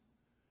house.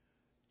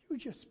 You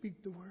just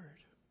speak the word.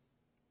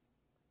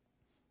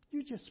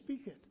 You just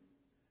speak it.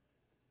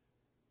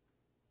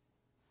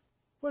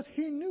 What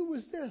he knew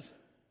was this.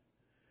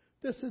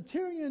 The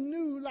centurion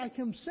knew, like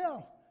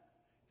himself,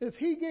 if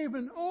he gave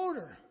an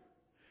order,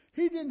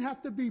 he didn't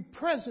have to be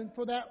present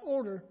for that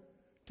order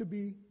to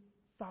be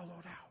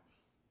followed out.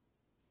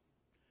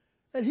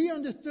 And he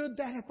understood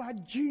that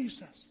about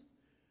Jesus.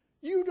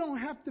 You don't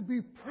have to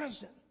be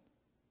present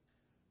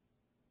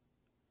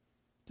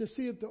to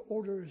see if the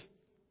order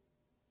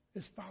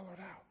is followed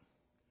out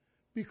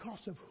because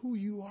of who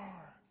you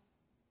are.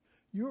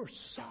 You're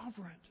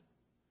sovereign.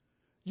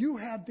 You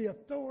have the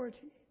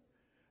authority.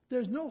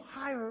 There's no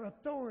higher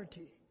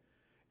authority.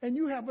 And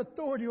you have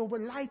authority over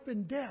life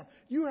and death.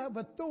 You have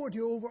authority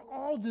over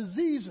all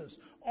diseases.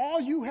 All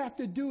you have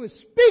to do is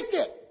speak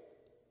it,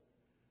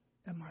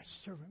 and my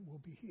servant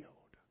will be healed.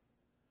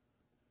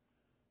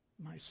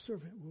 My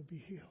servant will be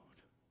healed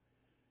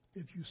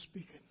if you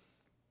speak it.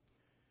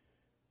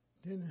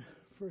 Then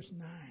verse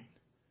 9,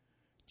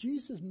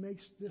 Jesus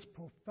makes this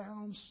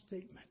profound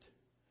statement.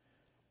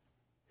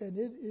 And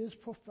it is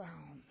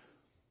profound.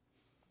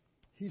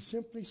 He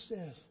simply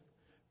says,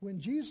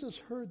 when Jesus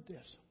heard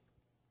this,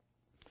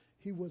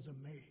 he was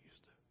amazed.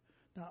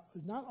 Now,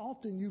 not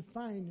often you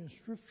find in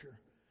Scripture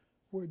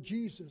where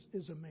Jesus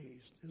is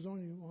amazed. There's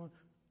only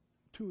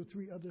 2 or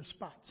 3 other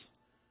spots.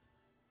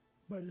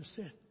 But it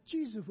said,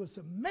 Jesus was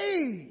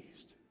amazed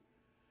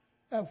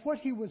at what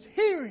he was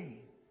hearing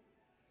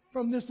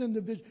from this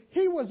individual.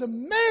 He was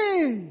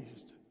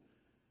amazed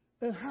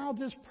at how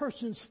this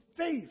person's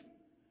faith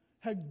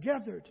had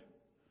gathered.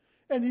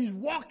 And he's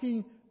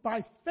walking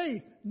by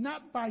faith,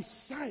 not by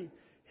sight.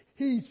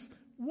 He's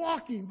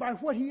walking by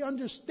what he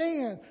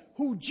understands,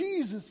 who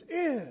Jesus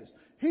is.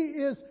 He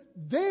is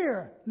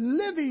there,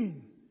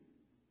 living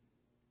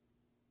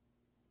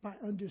by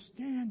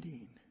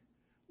understanding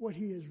what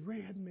he has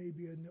read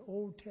maybe in the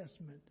Old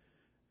Testament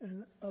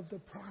and of the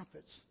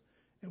prophets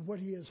and what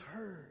he has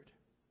heard.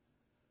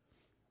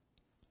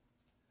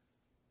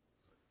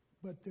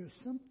 But there's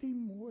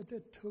something more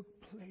that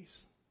took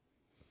place.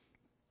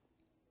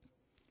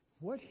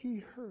 What he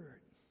heard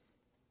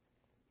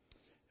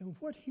and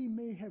what he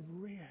may have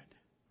read,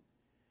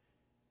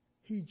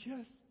 he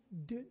just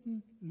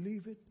didn't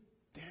leave it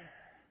there.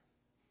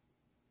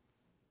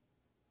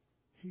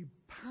 He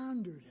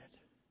pondered it.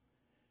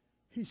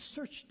 He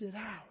searched it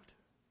out.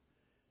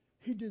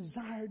 He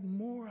desired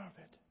more of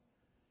it.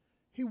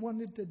 He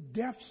wanted the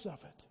depths of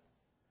it.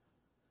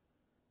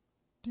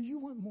 Do you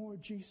want more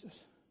of Jesus?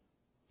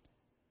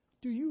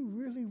 Do you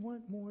really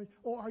want more,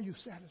 or are you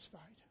satisfied?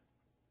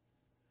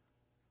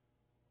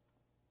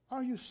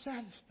 Are you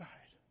satisfied?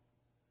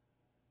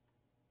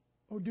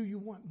 Or do you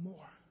want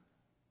more?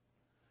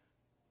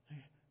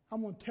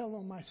 I'm going to tell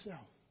on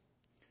myself.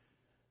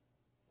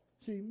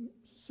 See,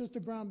 Sister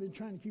Brown been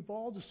trying to keep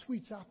all the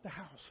sweets out the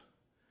house.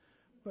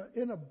 But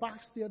in a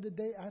box the other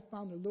day, I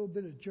found a little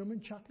bit of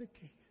German chocolate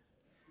cake.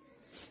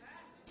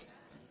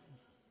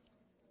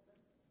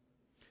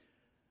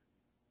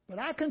 But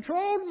I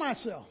controlled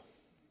myself.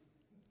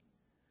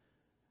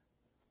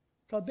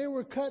 Because they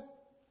were cut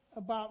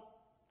about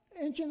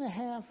 1.5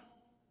 inches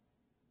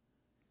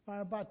by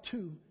about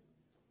 2.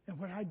 And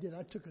what I did,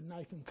 I took a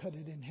knife and cut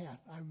it in half.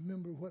 I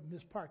remember what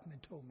Miss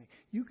Parkman told me.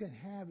 You can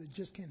have it,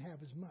 just can't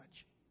have as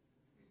much.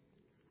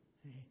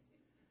 See?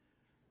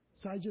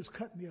 So I just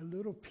cut me a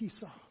little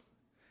piece off.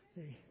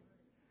 See?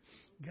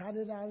 Got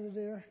it out of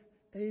there,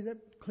 ate it,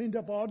 cleaned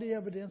up all the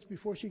evidence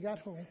before she got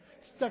home,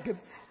 stuck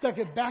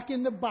it back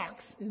in the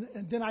box.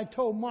 And then I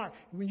told Mark,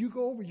 when you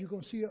go over, you're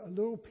going to see a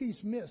little piece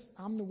missed.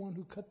 I'm the one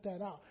who cut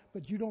that out.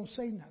 But you don't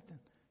say nothing.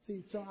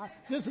 See, so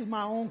this is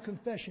my own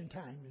confession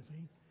time, you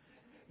see.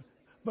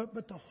 But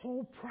the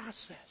whole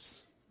process,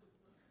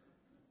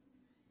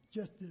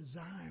 just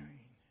desiring,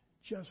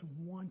 just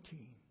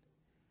wanting.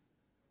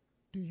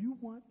 Do you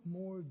want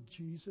more of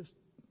Jesus?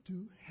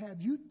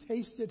 Have you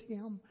tasted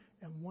Him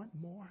and want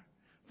more?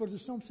 For the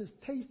psalm says,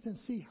 taste and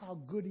see how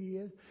good He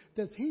is.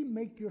 Does He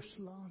make your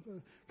sloth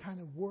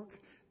kind of work?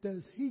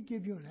 Does He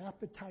give you an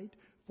appetite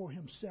for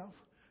Himself?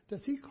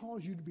 Does He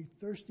cause you to be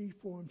thirsty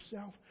for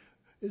Himself?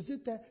 Is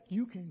it that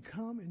you can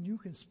come and you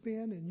can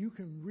spend and you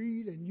can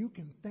read and you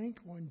can think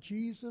on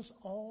Jesus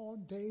all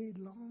day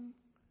long?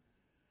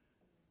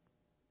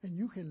 And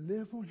you can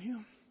live on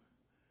Him?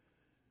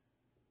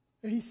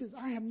 And He says,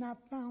 I have not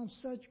found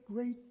such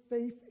great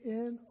faith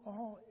in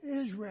all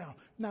Israel.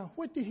 Now,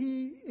 what did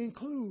He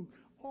include?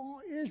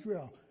 All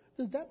Israel.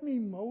 Does that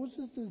mean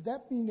Moses? Does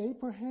that mean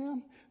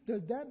Abraham?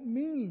 Does that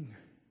mean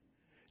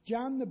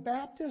John the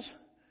Baptist?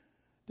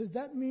 Does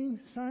that mean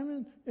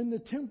Simon in the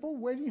temple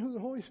waiting who the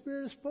Holy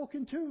Spirit has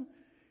spoken to?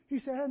 He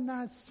said, I have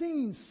not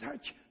seen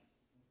such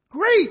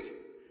great,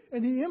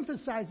 and he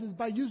emphasizes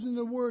by using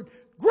the word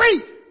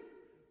great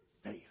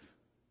faith.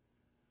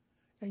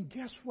 And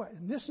guess what?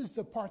 And this is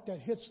the part that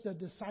hits the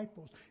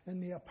disciples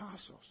and the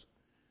apostles.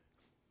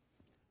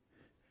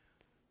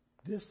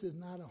 This is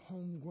not a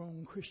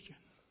homegrown Christian.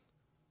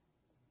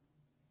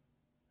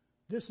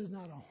 This is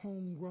not a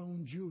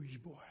homegrown Jewish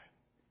boy.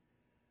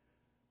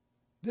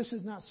 This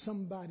is not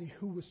somebody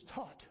who was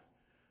taught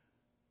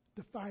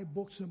the 5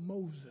 books of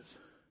Moses.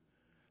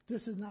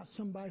 This is not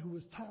somebody who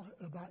was taught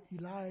about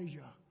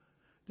Elijah.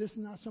 This is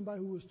not somebody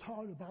who was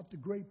taught about the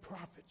great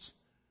prophets.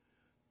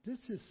 This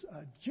is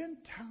a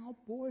Gentile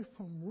boy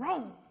from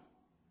Rome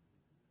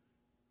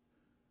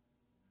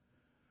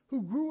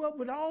who grew up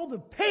with all the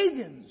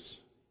pagans,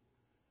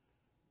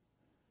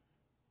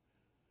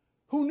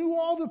 who knew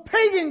all the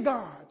pagan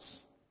gods.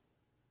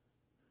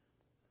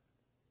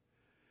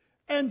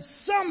 And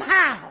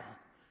somehow,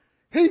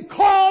 he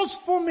calls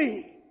for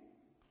me.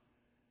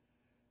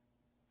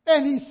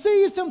 And he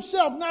sees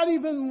himself not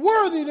even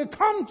worthy to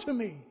come to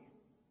me.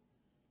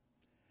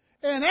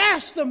 And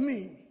ask of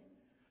me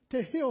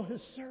to heal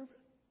his servant.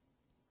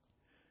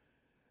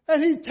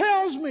 And he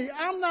tells me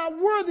I'm not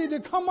worthy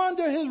to come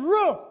under his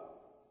roof.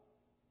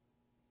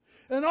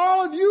 And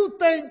all of you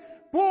think,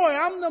 boy,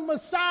 I'm the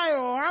Messiah,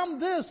 or I'm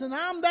this and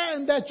I'm that,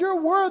 and that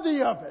you're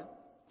worthy of it.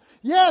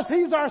 Yes,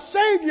 He's our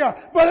Savior,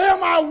 but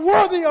am I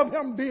worthy of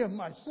Him being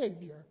my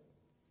Savior?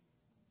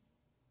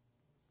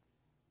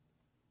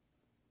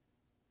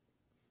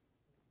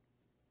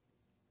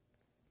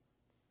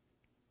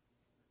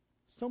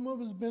 Some of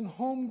us have been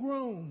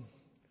homegrown.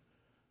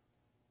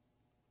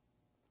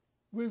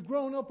 We've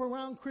grown up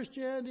around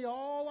Christianity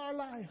all our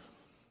life.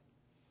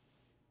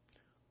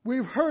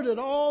 We've heard it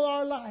all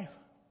our life.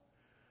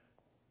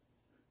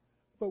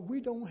 But we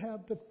don't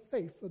have the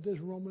faith of this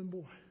Roman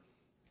boy.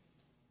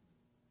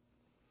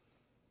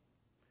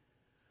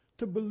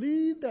 To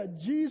believe that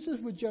Jesus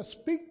would just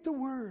speak the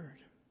word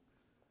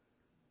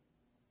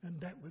and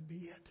that would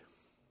be it.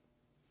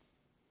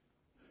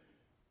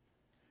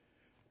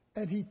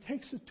 And He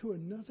takes it to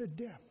another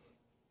depth.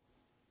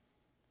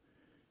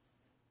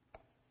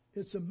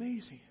 It's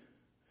amazing.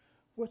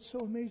 What's so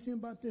amazing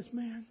about this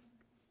man?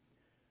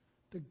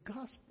 The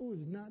gospel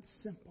is not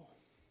simple.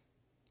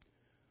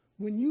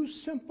 When you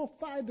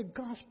simplify the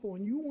gospel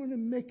and you want to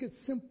make it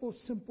simple,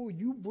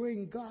 you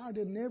bring God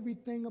and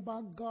everything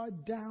about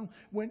God down,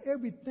 when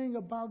everything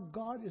about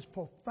God is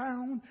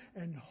profound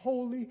and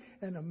holy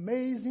and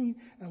amazing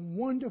and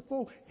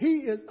wonderful. He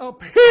is up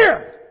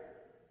here,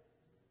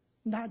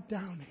 not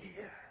down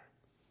here.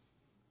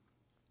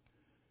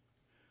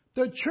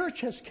 The church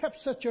has kept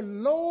such a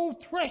low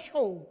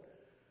threshold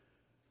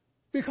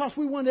because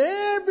we want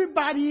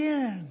everybody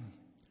in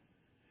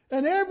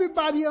and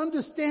everybody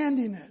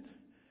understanding it.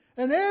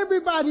 And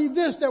everybody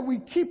this, that we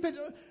keep it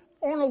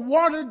on a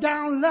watered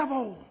down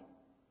level.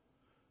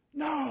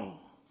 No.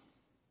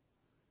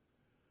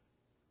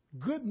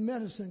 Good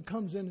medicine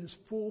comes in its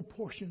full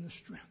portion of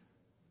strength.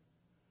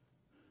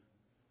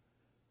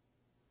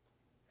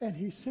 And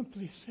he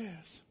simply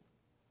says,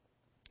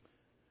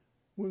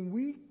 when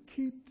we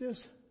keep this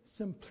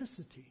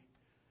simplicity,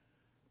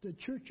 the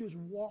church has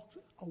walked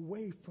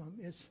away from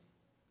its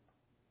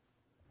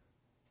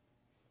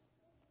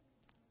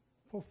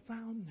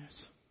profoundness,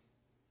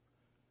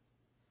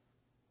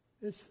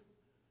 its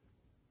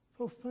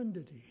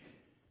profundity.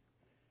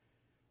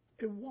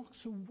 It walks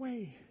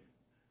away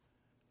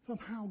from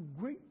how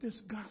great this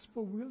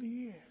gospel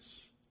really is.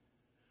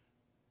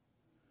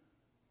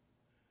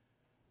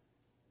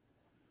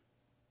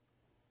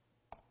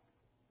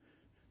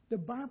 The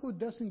Bible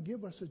doesn't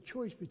give us a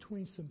choice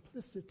between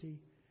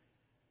simplicity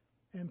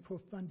and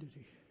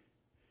profundity.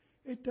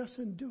 It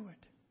doesn't do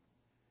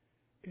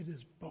it. It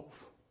is both.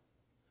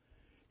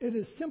 It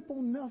is simple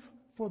enough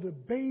for the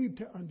babe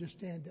to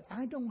understand it.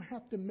 I don't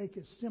have to make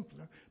it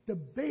simpler. The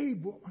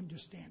babe will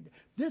understand it.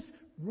 This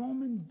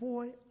Roman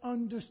boy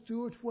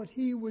understood what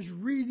he was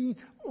reading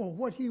or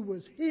what he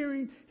was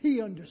hearing.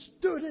 He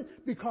understood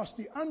it because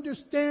the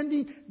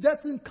understanding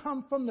doesn't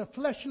come from the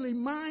fleshly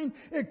mind.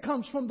 It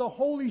comes from the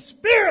Holy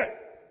Spirit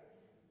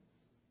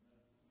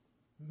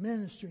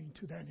ministering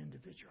to that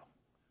individual.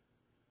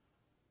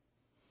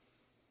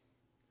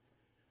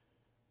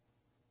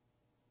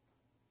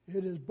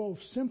 It is both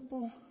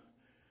simple,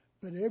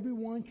 but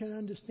everyone can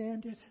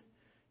understand it,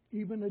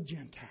 even a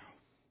Gentile.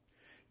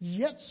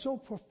 Yet so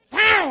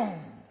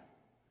profound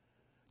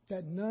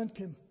that none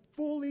can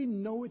fully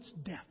know its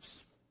depths.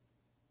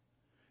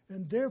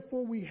 And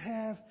therefore we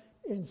have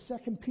in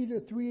 2 Peter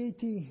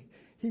 3:18,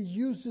 he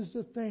uses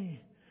the thing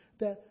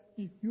that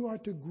you are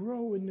to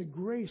grow in the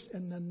grace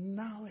and the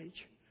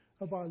knowledge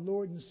of our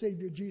Lord and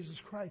Savior Jesus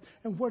Christ.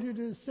 And what it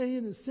is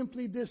saying is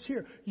simply this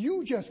here.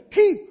 You just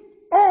keep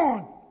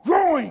on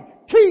growing.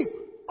 Keep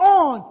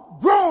on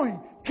growing.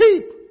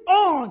 Keep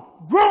on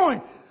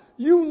growing.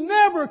 You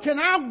never can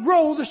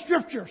outgrow the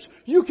Scriptures.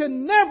 You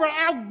can never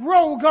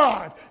outgrow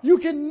God. You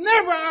can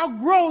never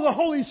outgrow the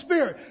Holy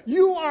Spirit.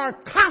 You are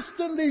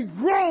constantly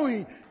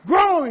growing,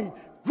 growing,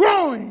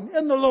 growing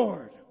in the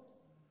Lord.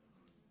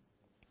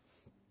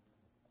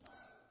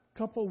 A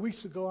couple of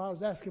weeks ago, I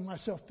was asking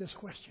myself this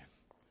question.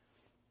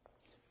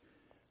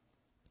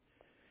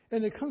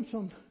 And it comes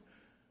from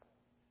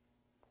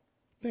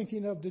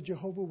thinking of the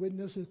Jehovah's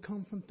Witnesses. It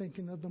comes from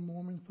thinking of the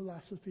Mormon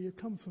philosophy. It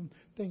comes from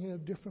thinking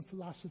of different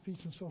philosophies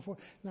and so forth.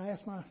 And I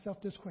ask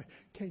myself this question.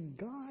 Can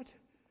God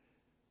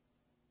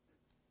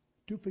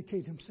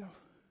duplicate himself?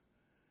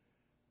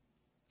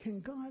 Can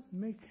God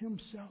make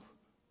himself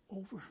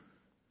over?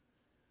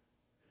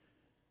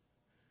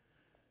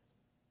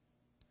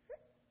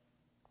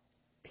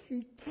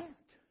 He can't.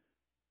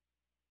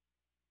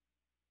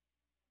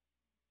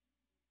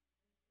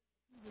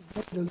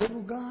 The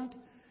little God,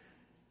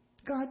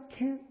 God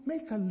can't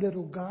make a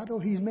little God,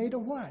 or he's made a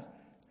what?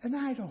 An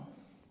idol.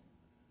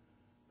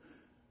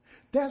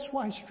 That's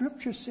why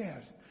Scripture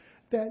says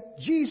that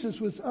Jesus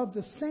was of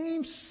the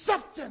same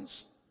substance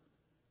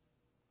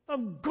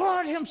of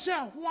God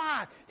himself.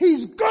 Why?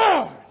 He's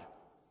God.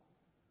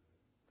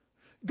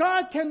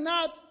 God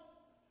cannot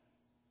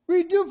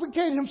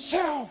reduplicate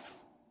himself.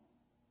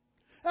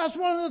 That's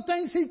one of the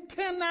things he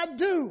cannot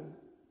do.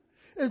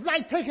 It's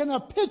like taking a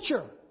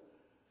picture,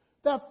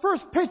 that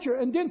first picture,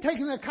 and then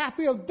taking a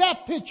copy of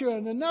that picture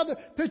and another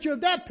picture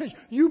of that picture.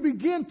 You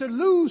begin to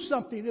lose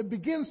something. It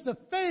begins to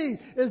fade.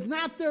 It's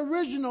not the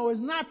original.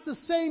 It's not the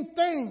same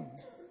thing.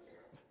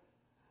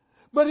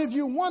 But if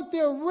you want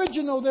the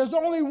original, there's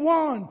only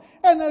one.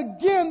 And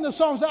again, the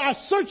song says, I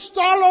searched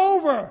all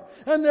over,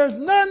 and there's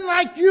none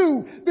like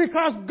you,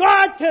 because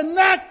God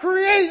cannot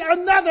create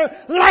another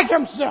like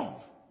himself.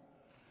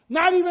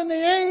 Not even the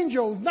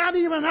angels, not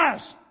even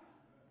us.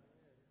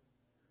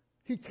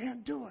 He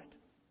can't do it.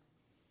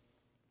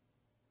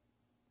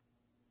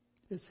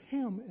 It's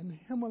him and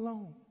him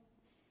alone.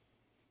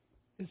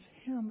 It's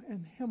him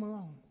and him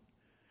alone.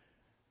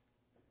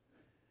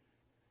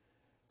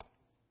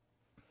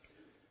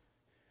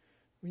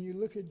 When you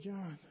look at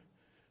John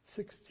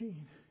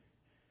 16,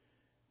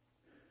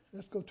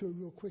 let's go to it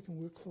real quick and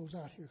we'll close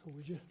out here.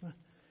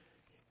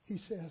 He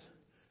says,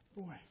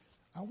 boy,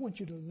 I want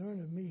you to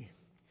learn of me.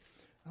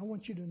 I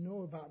want you to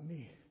know about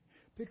me.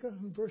 Pick up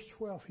in verse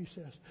 12, he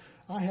says,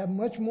 I have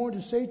much more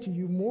to say to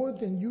you, more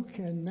than you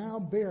can now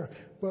bear.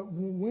 But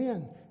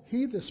when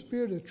he, the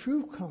Spirit of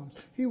truth, comes,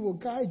 he will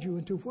guide you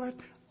into what?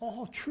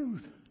 All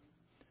truth.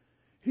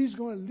 He's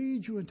going to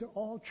lead you into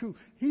all truth.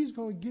 He's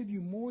going to give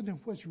you more than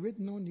what's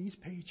written on these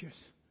pages.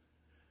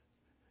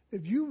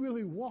 If you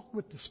really walk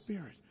with the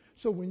Spirit.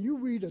 So when you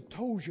read a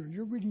Tozer,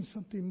 you're reading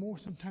something more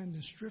sometimes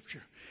than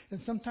Scripture. And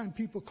sometimes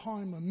people call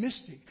him a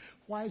mystic.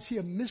 Why is he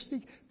a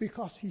mystic?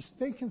 Because he's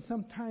thinking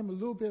sometimes a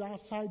little bit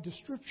outside the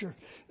Scripture.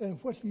 And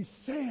what he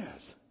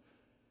says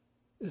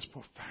is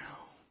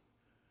profound.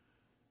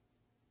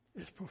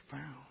 It's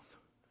profound.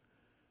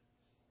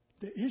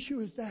 The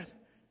issue is that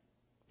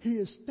he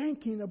is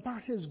thinking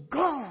about his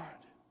God.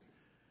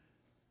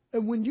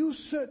 And when you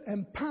sit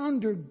and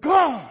ponder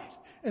God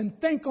and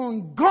think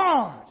on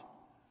God,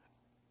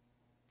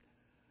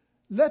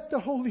 let the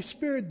Holy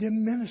Spirit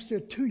then minister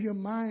to your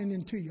mind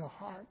and to your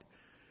heart.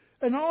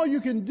 And all you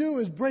can do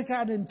is break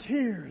out in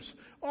tears.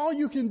 All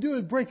you can do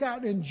is break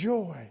out in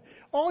joy.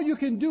 All you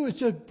can do is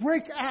just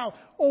break out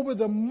over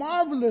the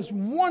marvelous,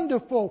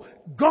 wonderful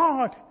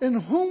God in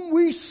whom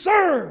we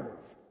serve.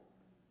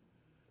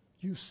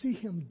 You see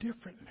Him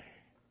differently.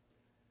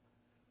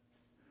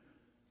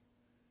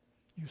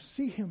 You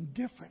see Him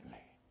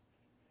differently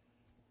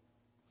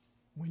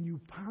when you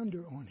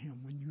ponder on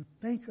Him, when you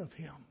think of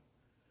Him.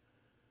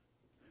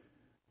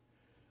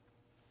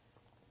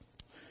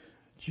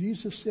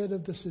 Jesus said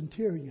of the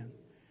centurion,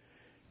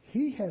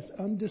 he has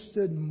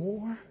understood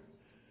more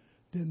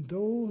than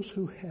those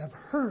who have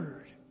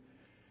heard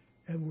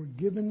and were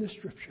given the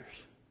scriptures,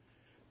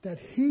 that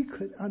he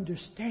could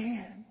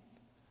understand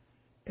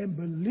and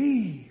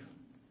believe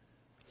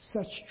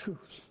such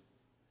truths.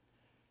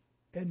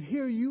 And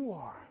here you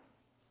are.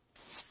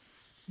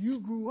 You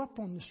grew up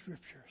on the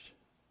scriptures.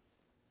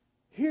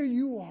 Here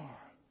you are.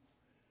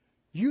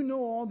 You know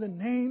all the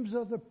names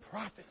of the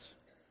prophets.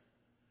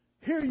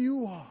 Here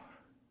you are.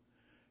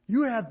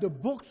 You have the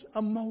books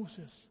of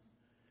Moses.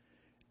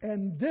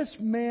 And this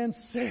man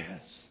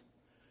says,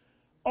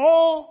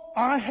 all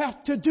I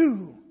have to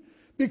do,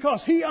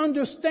 because he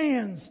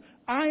understands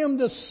I am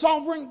the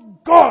sovereign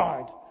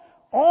God,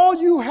 all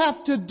you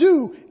have to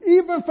do,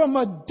 even from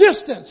a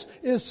distance,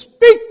 is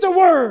speak the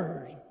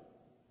word,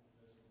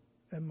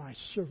 and my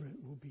servant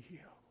will be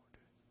healed.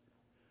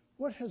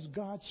 What has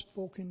God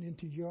spoken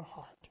into your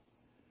heart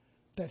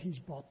that He's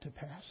brought to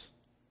pass?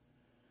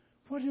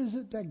 What is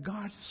it that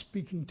God is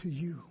speaking to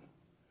you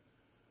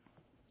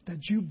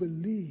that you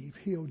believe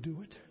He'll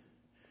do it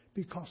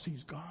because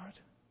He's God?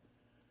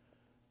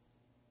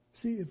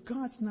 See, if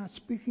God's not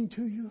speaking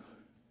to you,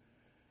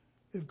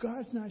 if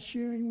God's not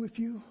sharing with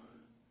you,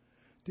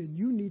 then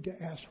you need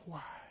to ask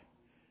why.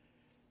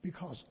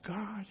 Because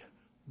God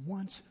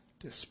wants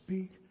to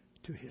speak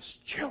to His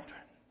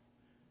children.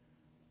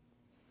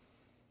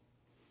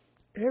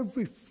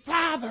 Every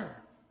father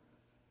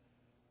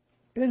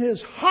in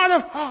his heart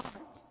of heart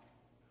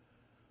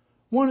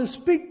want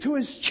to speak to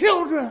his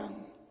children.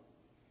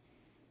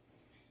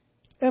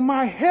 And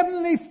my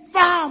Heavenly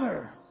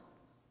Father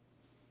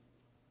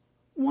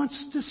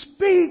wants to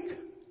speak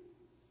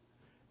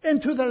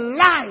into the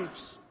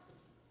lives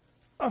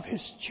of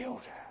His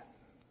children,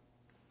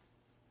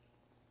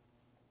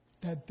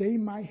 that they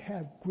might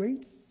have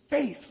great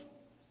faith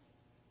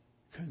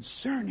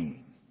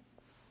concerning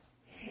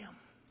Him.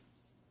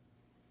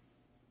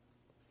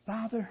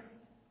 Father,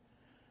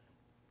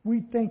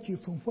 we thank You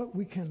for what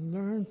we can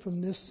learn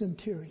from this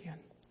centurion.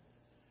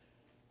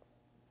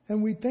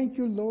 And we thank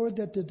You, Lord,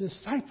 that the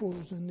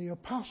disciples and the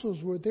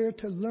apostles were there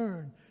to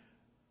learn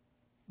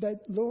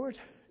that, Lord,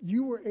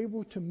 You were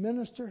able to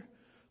minister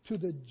to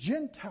the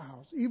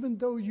Gentiles, even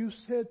though You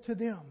said to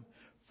them,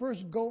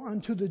 first go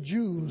unto the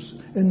Jews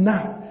and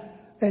not.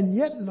 And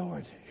yet,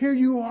 Lord, here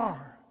You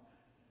are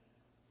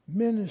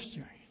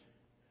ministering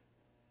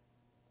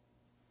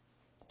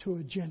to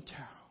a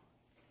Gentile.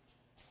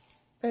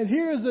 And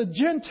here is a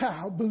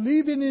Gentile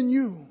believing in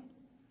You.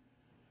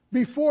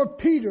 Before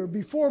Peter,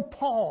 before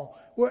Paul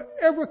were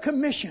ever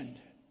commissioned,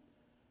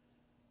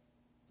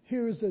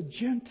 here is a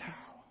Gentile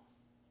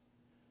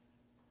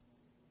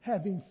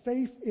having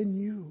faith in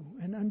You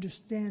and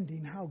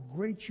understanding how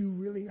great You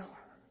really are.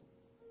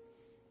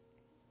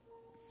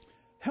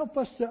 Help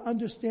us to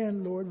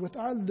understand, Lord, with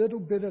our little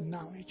bit of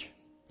knowledge,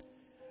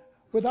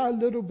 with our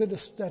little bit of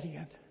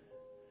studying,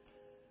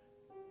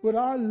 with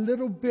our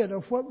little bit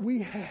of what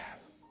we have,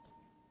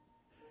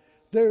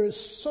 there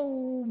is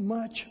so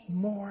much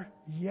more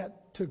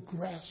yet to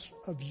grasp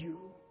of You.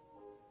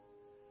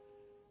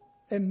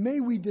 And may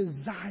we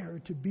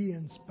desire to be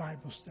in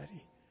Bible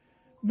study.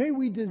 May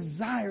we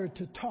desire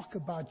to talk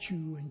about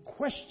You and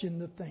question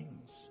the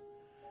things.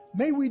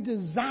 May we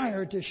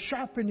desire to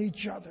sharpen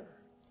each other.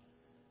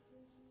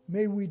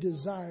 May we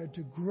desire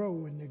to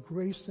grow in the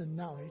grace and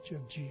knowledge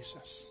of Jesus.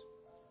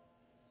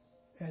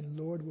 And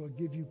Lord, we'll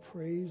give You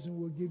praise and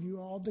we'll give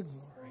You all the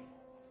glory.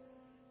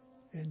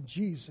 In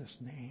Jesus'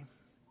 name,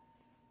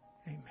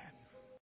 amen.